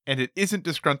 and it isn't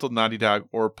disgruntled Naughty Dog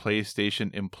or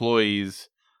PlayStation employees.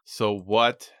 So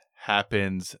what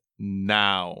happens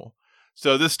now?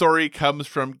 So this story comes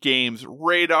from Games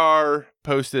Radar,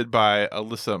 posted by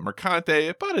Alyssa Mercante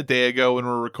about a day ago when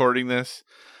we're recording this.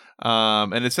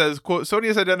 And it says, quote, Sony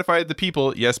has identified the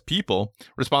people, yes, people,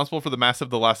 responsible for the massive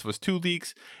The Last of Us 2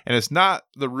 leaks, and it's not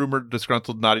the rumored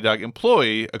disgruntled Naughty Dog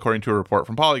employee, according to a report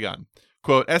from Polygon.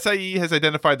 Quote, SIE has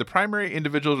identified the primary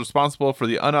individuals responsible for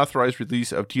the unauthorized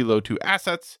release of TLOU 2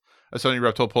 assets, a Sony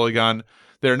rep told Polygon.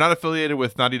 They are not affiliated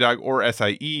with Naughty Dog or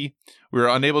SIE. We are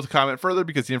unable to comment further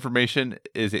because the information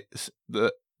is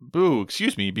because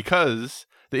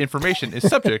the information is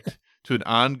subject to an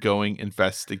ongoing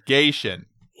investigation.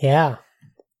 Yeah.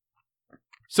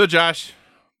 So, Josh,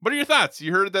 what are your thoughts?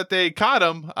 You heard that they caught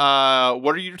him.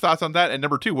 What are your thoughts on that? And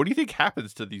number two, what do you think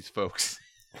happens to these folks?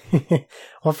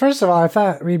 Well, first of all, I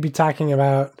thought we'd be talking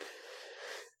about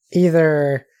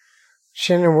either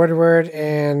Shannon Woodward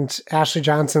and Ashley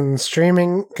Johnson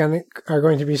are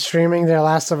going to be streaming their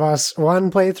Last of Us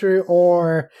 1 playthrough,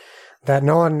 or that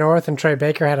Nolan North and Troy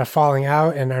Baker had a falling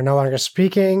out and are no longer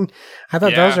speaking. I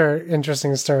thought those are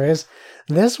interesting stories.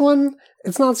 This one,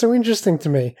 it's not so interesting to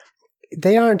me.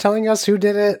 They aren't telling us who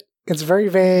did it. It's very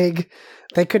vague.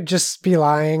 They could just be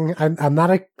lying. I'm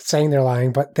not saying they're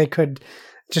lying, but they could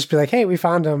just be like, hey, we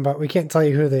found them, but we can't tell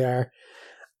you who they are.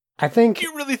 I think...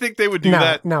 You really think they would do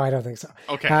that? No, I don't think so.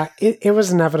 Okay. It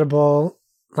was inevitable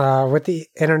with the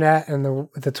internet and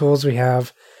the tools we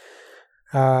have.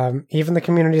 Even the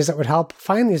communities that would help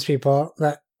find these people,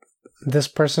 that this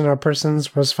person or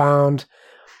persons was found.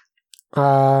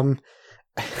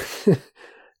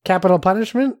 Capital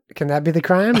punishment? Can that be the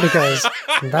crime? Because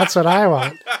that's what I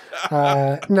want.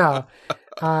 No.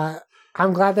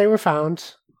 I'm glad they were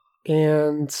found,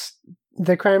 and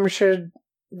the crime should,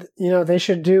 they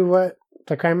should do what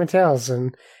the crime entails.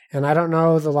 And I don't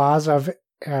know the laws of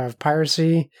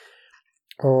piracy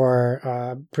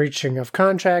or breaching of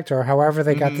contract or however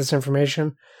they got this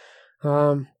information.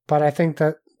 But I think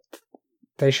that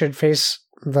they should face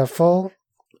the full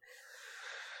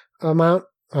the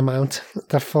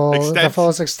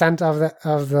fullest extent of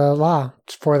the law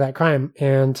for that crime.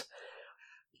 And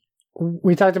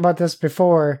we talked about this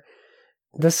before.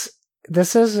 This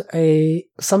is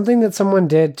something that someone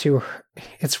did to,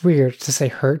 it's weird to say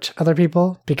hurt other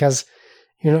people because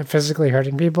you're not physically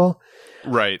hurting people.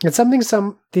 Right. It's something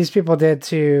these people did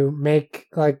to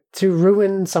to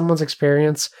ruin someone's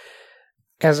experience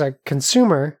as a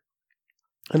consumer,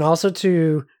 and also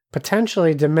to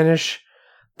potentially diminish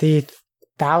the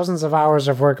thousands of hours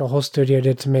of work a whole studio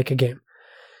did to make a game.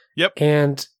 Yep.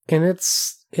 And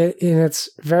it's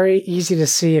very easy to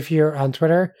see if you're on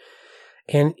Twitter,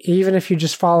 and even if you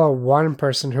just follow one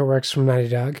person who works from Naughty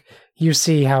Dog, you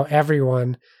see how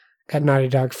everyone at Naughty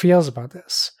Dog feels about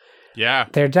this. Yeah.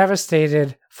 They're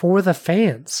devastated for the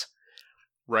fans.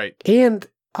 Right. And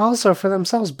also for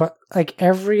themselves. But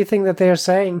everything that they're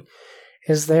saying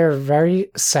is they're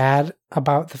very sad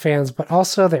about the fans, but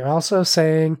also they're also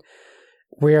saying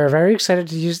we are very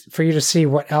excited for you to see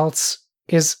what else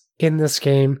is in this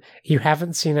game. You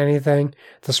haven't seen anything.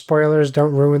 The spoilers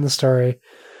don't ruin the story.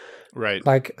 Right.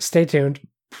 Stay tuned.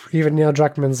 Even Neil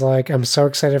Druckmann's I'm so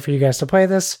excited for you guys to play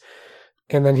this.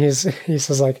 And then he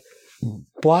says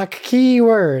block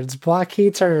keywords, block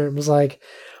key terms,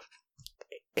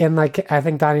 and I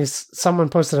think someone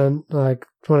posted on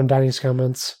one of Donnie's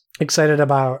comments, excited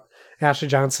about Ashley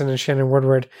Johnson and Shannon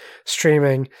Woodward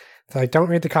streaming. They're don't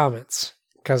read the comments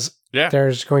because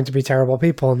there's going to be terrible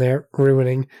people in there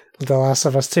ruining The Last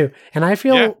of Us 2. And I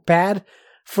feel bad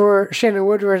for Shannon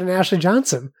Woodward and Ashley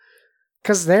Johnson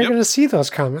because they're going to see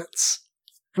those comments.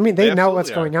 I mean, they know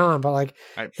what's going on, but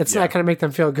it's not going to make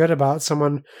them feel good about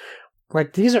someone.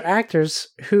 These are actors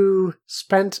who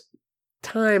spent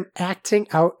time acting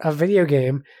out a video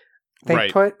game.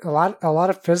 They put a lot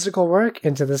of physical work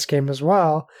into this game as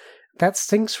well. That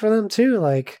stinks for them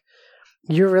too.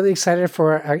 You're really excited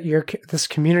for this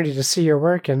community to see your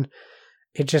work, and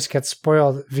it just gets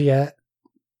spoiled via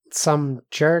some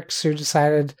jerks who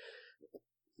decided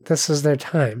this is their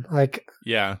time. Like,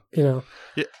 yeah. Yeah.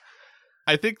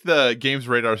 I think the Games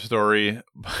Radar story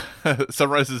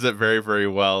summarizes it very, very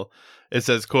well. It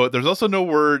says, quote, "There's also no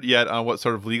word yet on what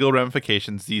sort of legal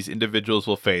ramifications these individuals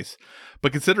will face.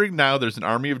 But considering now there's an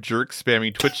army of jerks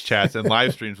spamming Twitch chats and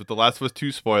live streams with The Last of Us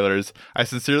 2 spoilers, I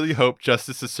sincerely hope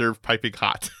justice is served piping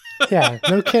hot." Yeah,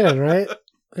 no kidding, right?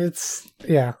 It's,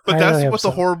 yeah. But that's what's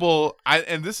a horrible,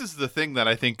 and this is the thing that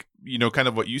I think, kind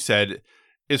of what you said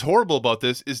is horrible about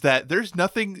this, is that there's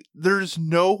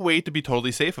no way to be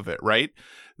totally safe of it, right?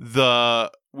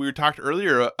 We talked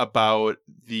earlier about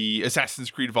the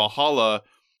Assassin's Creed Valhalla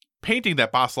painting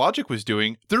that Boss Logic was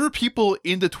doing. There were people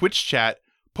in the Twitch chat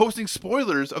posting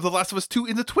spoilers of The Last of Us 2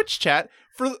 in the Twitch chat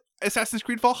for Assassin's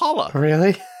Creed Valhalla.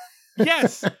 Really?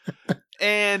 Yes.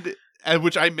 and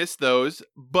which I missed those,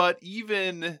 but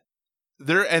even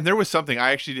there was something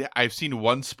I've seen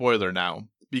one spoiler now,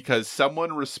 because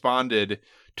someone responded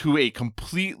to a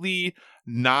completely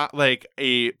not like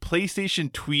a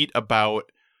PlayStation tweet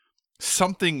about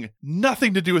something,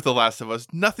 nothing to do with The Last of Us,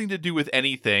 nothing to do with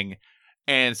anything.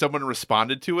 And someone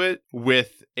responded to it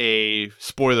with a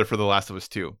spoiler for The Last of Us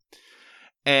 2.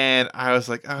 And I was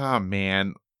like, oh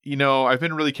man, I've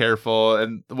been really careful.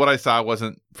 And what I saw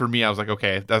wasn't, for me, I was like,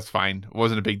 okay, that's fine. It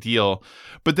wasn't a big deal.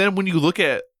 But then when you look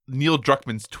at Neil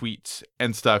Druckmann's tweets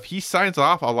and stuff, he signs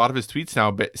off a lot of his tweets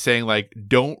now saying like,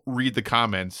 don't read the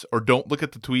comments or don't look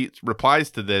at the tweet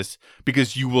replies to this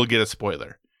because you will get a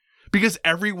spoiler. Because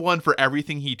everyone, for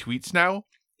everything he tweets now,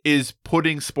 is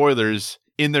putting spoilers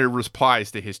in their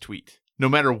replies to his tweet, no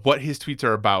matter what his tweets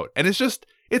are about. And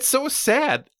it's so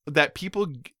sad that people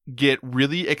get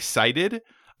really excited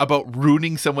about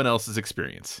ruining someone else's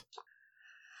experience.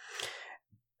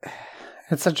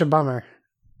 It's such a bummer.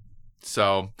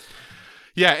 So,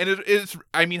 yeah, and it is,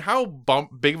 I mean, how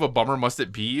big of a bummer must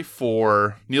it be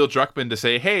for Neil Druckmann to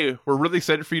say, hey, we're really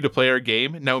excited for you to play our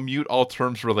game, now mute all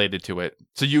terms related to it.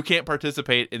 So you can't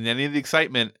participate in any of the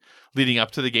excitement leading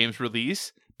up to the game's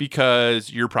release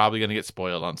because you're probably going to get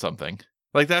spoiled on something.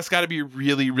 Like, that's got to be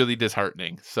really, really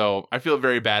disheartening. So I feel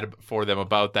very bad for them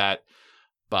about that.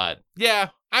 But yeah,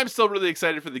 I'm still really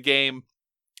excited for the game.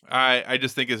 I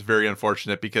just think it's very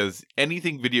unfortunate because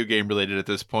anything video game related at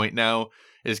this point now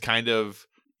is kind of,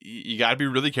 you got to be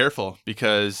really careful,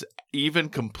 because even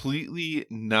completely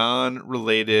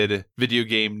non-related video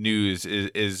game news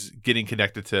is getting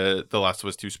connected to The Last of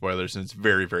Us 2 spoilers, and it's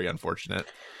very, very unfortunate.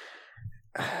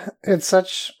 It's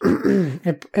such,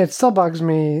 it still bugs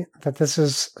me that this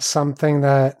is something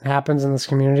that happens in this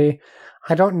community.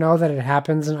 I don't know that it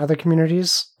happens in other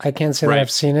communities. I can't say that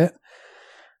I've seen it.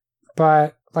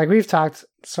 But like we've talked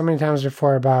so many times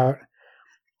before about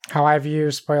how I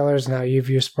view spoilers and how you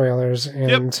view spoilers,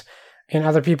 and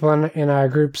other people in our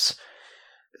groups.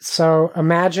 So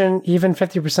imagine even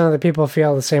 50% of the people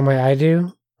feel the same way I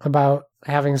do about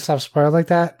having stuff spoiled like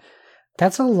that.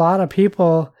 That's a lot of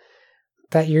people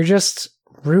that you're just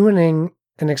ruining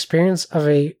an experience of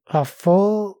a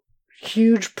full,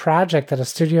 huge project that a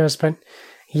studio has spent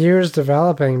years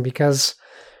developing because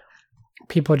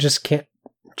people just can't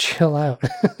chill out.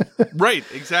 Right,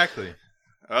 exactly.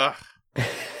 Ugh.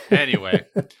 Anyway,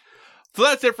 so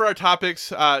that's it for our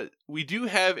topics. We do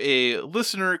have a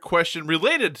listener question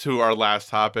related to our last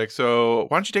topic, so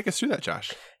why don't you take us through that,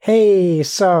 Josh? Hey,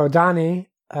 so Donnie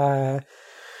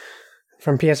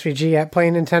from PSVG at Play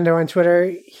Nintendo on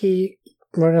Twitter, he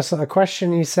wrote us a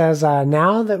question. He says,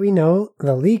 now that we know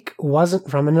the leak wasn't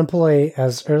from an employee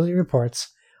as early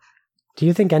reports, do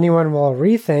you think anyone will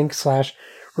rethink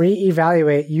 /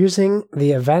 reevaluate using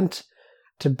the event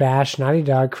to bash Naughty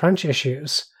Dog crunch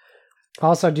issues?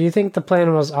 Also, do you think the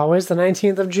plan was always the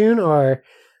 19th of June, or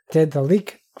did the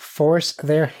leak force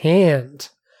their hand?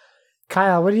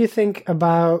 Kyle, what do you think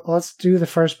about, let's do the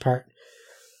first part.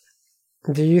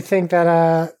 Do you think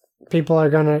that people are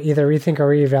going to either rethink or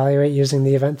reevaluate using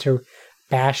the event to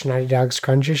bash Naughty Dog's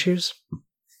crunch issues?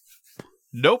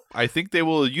 Nope. I think they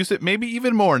will use it maybe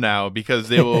even more now, because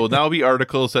there will now be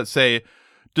articles that say,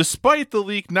 despite the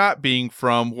leak not being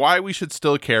from, why we should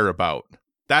still care about.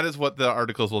 That is what the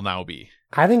articles will now be.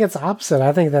 I think it's opposite.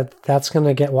 I think that's going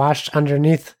to get washed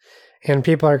underneath and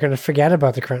people are going to forget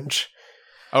about the crunch.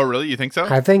 Oh, really? You think so?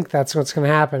 I think that's what's going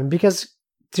to happen, because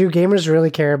do gamers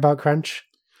really care about crunch?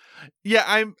 Yeah,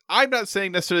 I'm not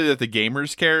saying necessarily that the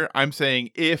gamers care. I'm saying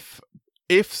if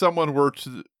someone were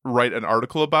to write an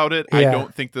article about it, I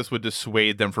don't think this would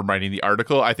dissuade them from writing the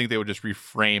article. I think they would just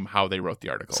reframe how they wrote the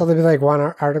article. So there'd be like one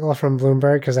article from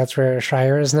Bloomberg, because that's where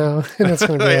Schreier is now. And it's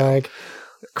going to be like,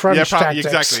 Crunch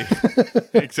tactics.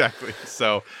 Exactly.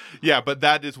 So, yeah, but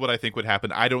that is what I think would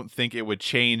happen. I don't think it would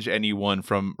change anyone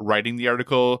from writing the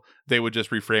article. They would just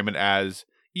reframe it as,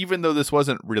 even though this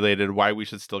wasn't related, why we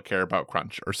should still care about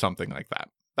crunch or something like that.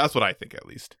 That's what I think, at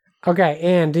least. Okay,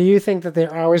 and do you think that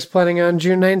they're always planning on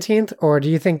June 19th, or do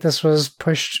you think this was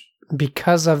pushed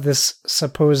because of this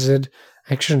supposed,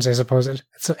 I shouldn't say supposed,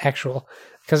 it's actual,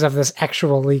 because of this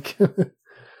actual leak?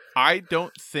 I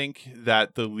don't think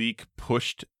that the leak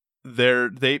pushed their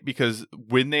date, because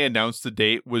when they announced the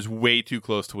date was way too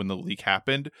close to when the leak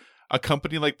happened. A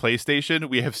company like PlayStation,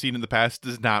 we have seen in the past,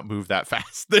 does not move that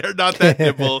fast. They're not that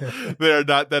nimble. They're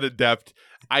not that adept.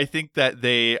 I think that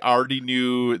they already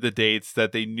knew the dates,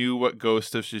 that they knew what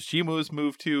Ghost of Tsushima was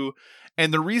moved to.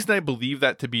 And the reason I believe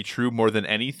that to be true more than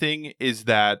anything is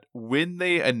that when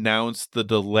they announced the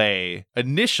delay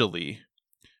initially,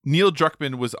 Neil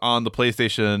Druckmann was on the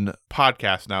PlayStation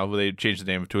podcast now. They changed the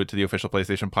name to the official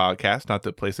PlayStation podcast, not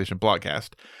the PlayStation Blogcast.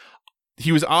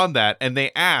 He was on that, and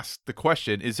they asked the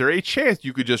question, is there a chance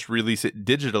you could just release it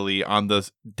digitally on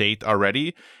this date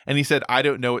already? And he said, I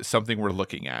don't know. It's something we're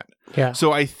looking at. Yeah.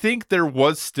 So I think there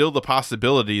was still the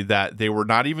possibility that they were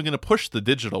not even going to push the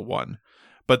digital one,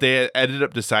 but they ended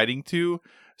up deciding to.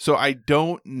 So I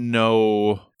don't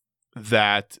know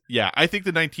that. Yeah, I think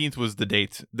the 19th was the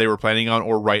date they were planning on,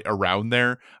 or right around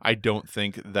there. I don't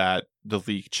think that the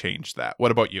leak changed that.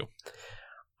 What about you?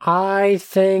 I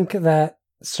think that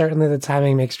certainly the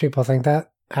timing makes people think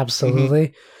that.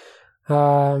 Absolutely.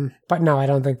 But no, I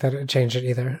don't think that it changed it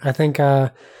either. I think I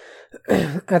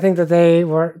think that they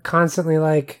were constantly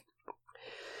like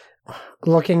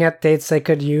looking at dates they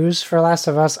could use for Last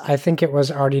of Us. I think it was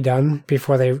already done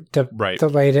before they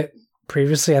delayed it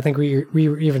previously. I think we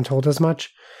even told as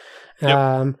much.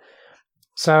 Yep.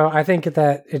 So I think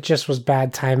that it just was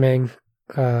bad timing,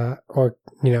 or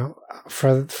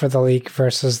for the leak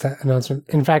versus the announcement.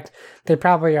 In fact, they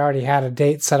probably already had a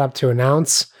date set up to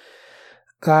announce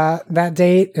that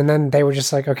date, and then they were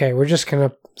just like, okay, we're just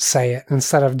gonna say it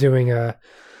instead of doing an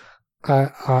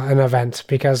event,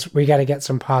 because we got to get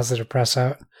some positive press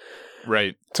out.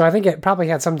 Right. So I think it probably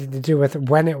had something to do with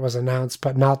when it was announced,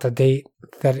 but not the date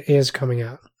that it is coming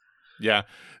out. Yeah.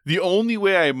 The only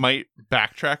way I might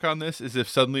backtrack on this is if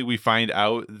suddenly we find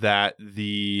out that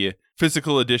the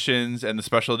physical editions and the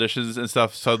special editions and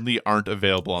stuff suddenly aren't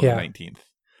available on the 19th.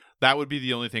 That would be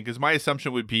the only thing, because my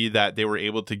assumption would be that they were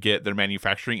able to get their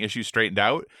manufacturing issues straightened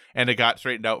out, and it got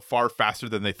straightened out far faster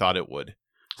than they thought it would.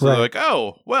 So they're like,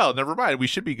 oh, well, never mind. We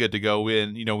should be good to go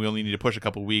in. We only need to push a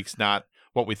couple weeks, not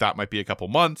what we thought might be a couple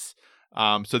months.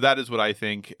 So that is what I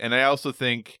think. And I also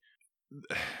think,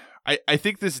 I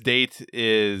think this date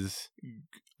is,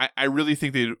 I really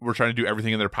think they were trying to do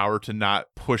everything in their power to not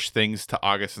push things to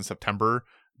August and September,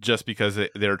 just because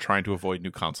they're trying to avoid new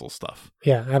console stuff.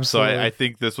 Yeah, absolutely. So I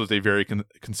think this was a very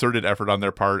concerted effort on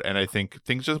their part, and I think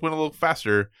things just went a little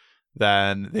faster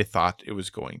than they thought it was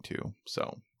going to.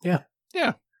 So yeah.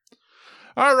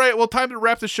 All right, well, time to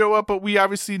wrap the show up, but we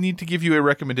obviously need to give you a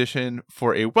recommendation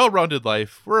for a well-rounded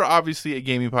life. We're obviously a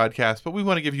gaming podcast, but we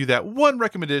want to give you that one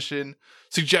recommendation,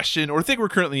 suggestion, or thing we're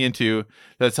currently into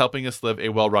that's helping us live a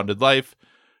well-rounded life.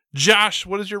 Josh,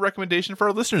 what is your recommendation for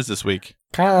our listeners this week?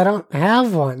 Kyle, I don't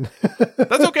have one.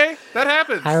 That's okay. That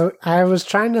happens. I was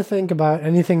trying to think about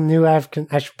anything new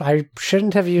I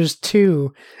shouldn't have used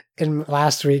 2 in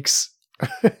last week's.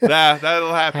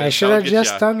 That'll happen. I should have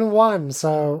just done 1.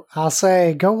 So I'll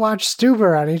say go watch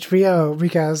Stuber on HBO,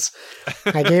 because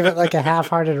I gave it like a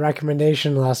half-hearted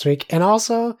recommendation last week. And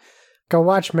also go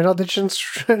watch Middleditch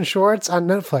and Schwartz on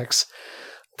Netflix.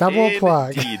 Double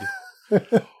plug.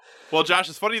 Well, Josh,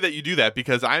 it's funny that you do that,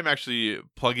 because I'm actually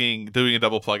doing a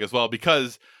double plug as well,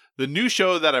 because the new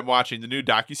show that I'm watching, the new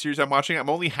docuseries I'm watching, I'm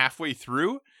only halfway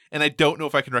through, and I don't know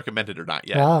if I can recommend it or not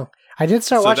yet. Oh, I did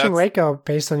start watching Waco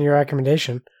based on your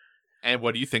recommendation. And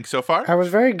what do you think so far? I was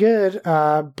very good,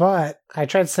 but I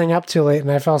tried staying up too late,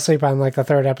 and I fell asleep on like the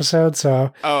 3rd episode.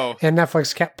 And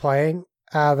Netflix kept playing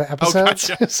the episodes,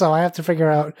 gotcha. So I have to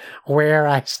figure out where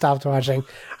I stopped watching.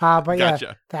 But gotcha.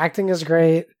 Yeah, the acting is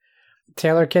great.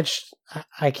 Taylor Kitsch,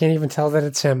 I can't even tell that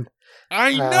it's him.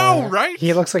 I know, right?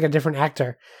 He looks like a different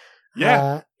actor.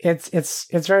 Yeah,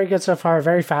 it's very good so far.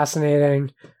 Very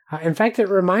fascinating. In fact, it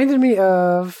reminded me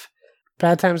of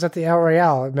Bad Times at the El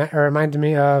Royale. It reminded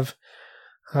me of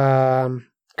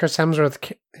Chris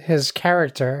Hemsworth, his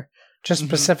character, just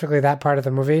specifically that part of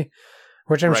the movie,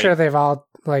 which I'm sure they've all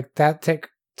like that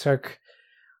took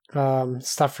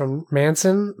stuff from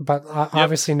Manson, but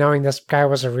obviously knowing this guy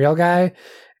was a real guy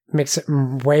makes it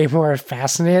way more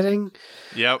fascinating.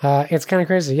 Yep. It's kind of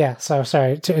crazy. Yeah. So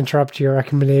sorry to interrupt your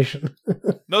recommendation.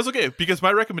 No, it's okay, because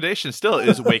my recommendation still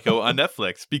is Waco on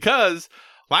Netflix, because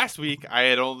last week I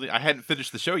hadn't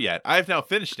finished the show yet. I've now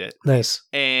finished it. Nice.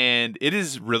 And it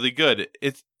is really good.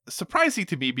 It's surprising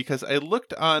to me because I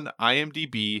looked on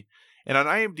IMDb, and on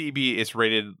IMDb it's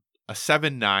rated a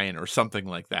 7.9 or something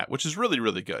like that, which is really,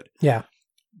 really good. Yeah.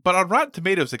 But on Rotten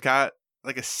Tomatoes, it got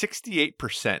like a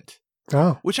 68%.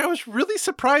 Oh. Which I was really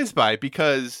surprised by,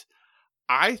 because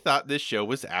I thought this show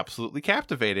was absolutely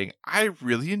captivating. I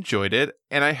really enjoyed it,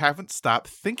 and I haven't stopped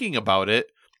thinking about it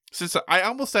since I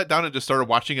almost sat down and just started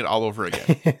watching it all over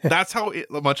again. That's how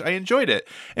much I enjoyed it.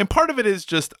 And part of it is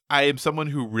just I am someone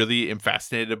who really am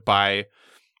fascinated by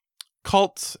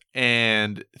cults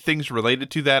and things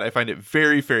related to that. I find it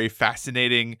very, very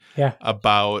fascinating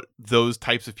about those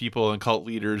types of people and cult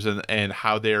leaders, and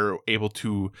how they're able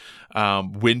to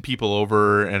win people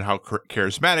over, and how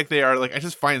charismatic they are. Like, I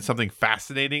just find something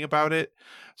fascinating about it.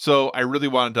 So I really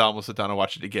wanted to almost sit down and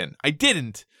watch it again. I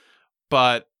didn't,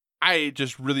 but I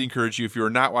just really encourage you, if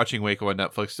you're not watching Waco on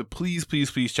Netflix, to please,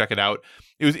 please, please check it out.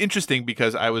 It was interesting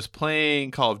because I was playing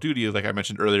Call of Duty, like I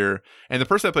mentioned earlier, and the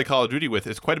person I play Call of Duty with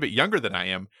is quite a bit younger than I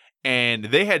am, and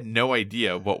they had no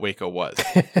idea what Waco was.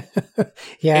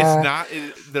 Yeah.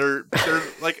 They're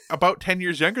like about 10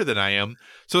 years younger than I am,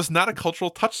 so it's not a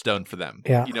cultural touchstone for them,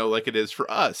 like it is for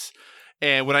us.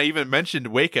 And when I even mentioned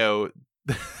Waco,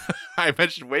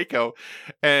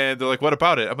 and they're like, what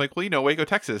about it? I'm like, well, Waco,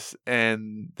 Texas.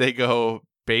 And they go,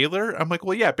 Baylor? I'm like,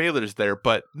 well, yeah, Baylor's there,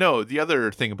 but no, the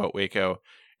other thing about Waco.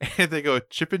 And they go,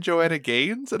 Chip and Joanna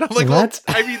Gaines? And I'm like, what?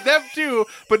 Well, I mean, them too,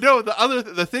 but no,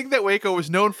 the thing that Waco was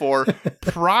known for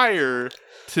prior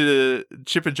to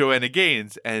Chip and Joanna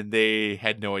Gaines, and they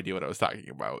had no idea what I was talking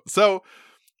about. So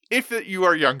if you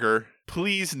are younger,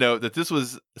 please note that this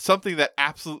was something that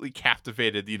absolutely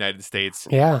captivated the United States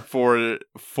for the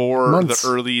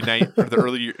early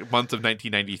months of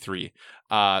 1993.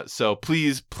 So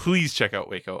please check out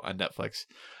Waco on Netflix.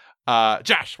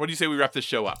 Josh, what do you say we wrap this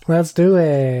show up? Let's do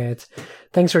it.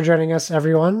 Thanks for joining us,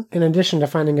 everyone. In addition to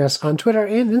finding us on Twitter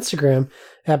and Instagram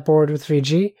at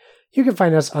BoredWithVG, you can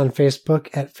find us on Facebook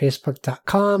at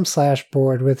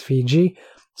facebook.com/BoredWithVG.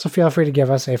 So feel free to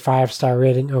give us a 5-star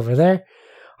rating over there.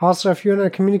 Also, if you want to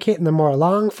communicate in the more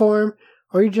long form,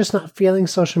 or you're just not feeling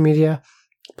social media,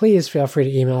 please feel free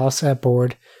to email us at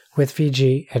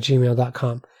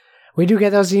boredwithvg@gmail.com. We do get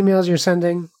those emails you're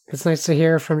sending. It's nice to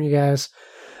hear from you guys.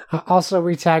 Also,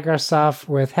 we tag our stuff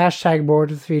with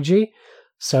 #boredwithvg.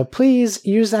 So please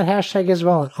use that hashtag as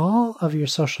well in all of your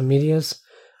social medias.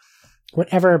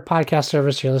 Whatever podcast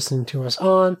service you're listening to us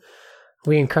on,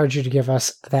 we encourage you to give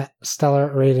us that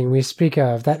stellar rating we speak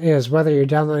of. That is, whether you're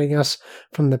downloading us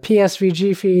from the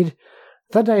PSVG feed,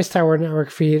 the Dice Tower Network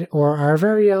feed, or our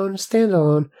very own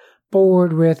standalone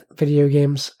Bored with Video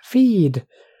Games feed.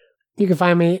 You can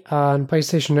find me on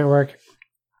PlayStation Network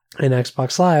and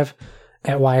Xbox Live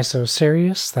at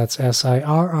YSOSirius. That's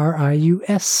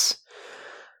SIRRIUS.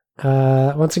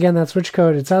 Once again, that Switch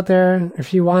code, it's out there.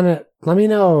 If you want it, let me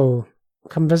know.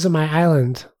 Come visit my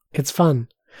island. It's fun.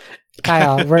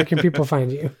 Kyle, where can people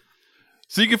find you?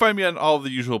 So you can find me on all of the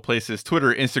usual places: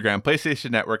 Twitter, Instagram, PlayStation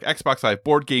Network, Xbox Live,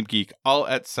 Board Game Geek, all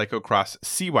at Psychocross,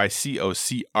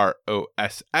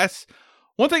 CYCOCROSS.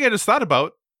 One thing I just thought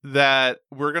about that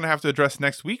we're going to have to address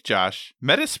next week, Josh,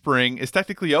 Metaspring is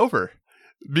technically over,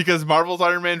 because Marvel's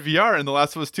Iron Man VR and The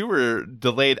Last of Us 2 were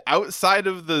delayed outside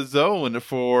of the zone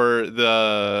for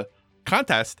the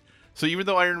contest. So even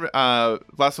though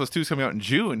Last of Us 2 is coming out in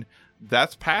June,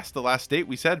 that's past the last date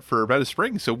we said for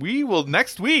Metaspring. So we will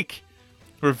next week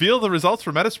reveal the results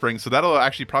for Metaspring. So that'll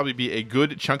actually probably be a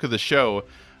good chunk of the show.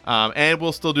 And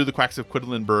we'll still do the Quacks of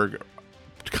Quedlinburg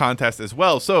contest as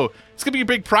well. So it's going to be a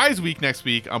big prize week next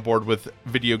week on Board with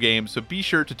Video Games. So be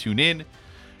sure to tune in.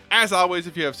 As always,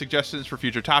 if you have suggestions for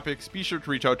future topics, be sure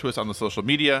to reach out to us on the social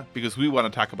media, because we want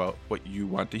to talk about what you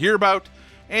want to hear about.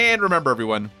 And remember,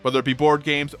 everyone, whether it be board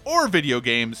games or video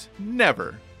games,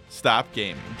 never stop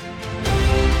gaming.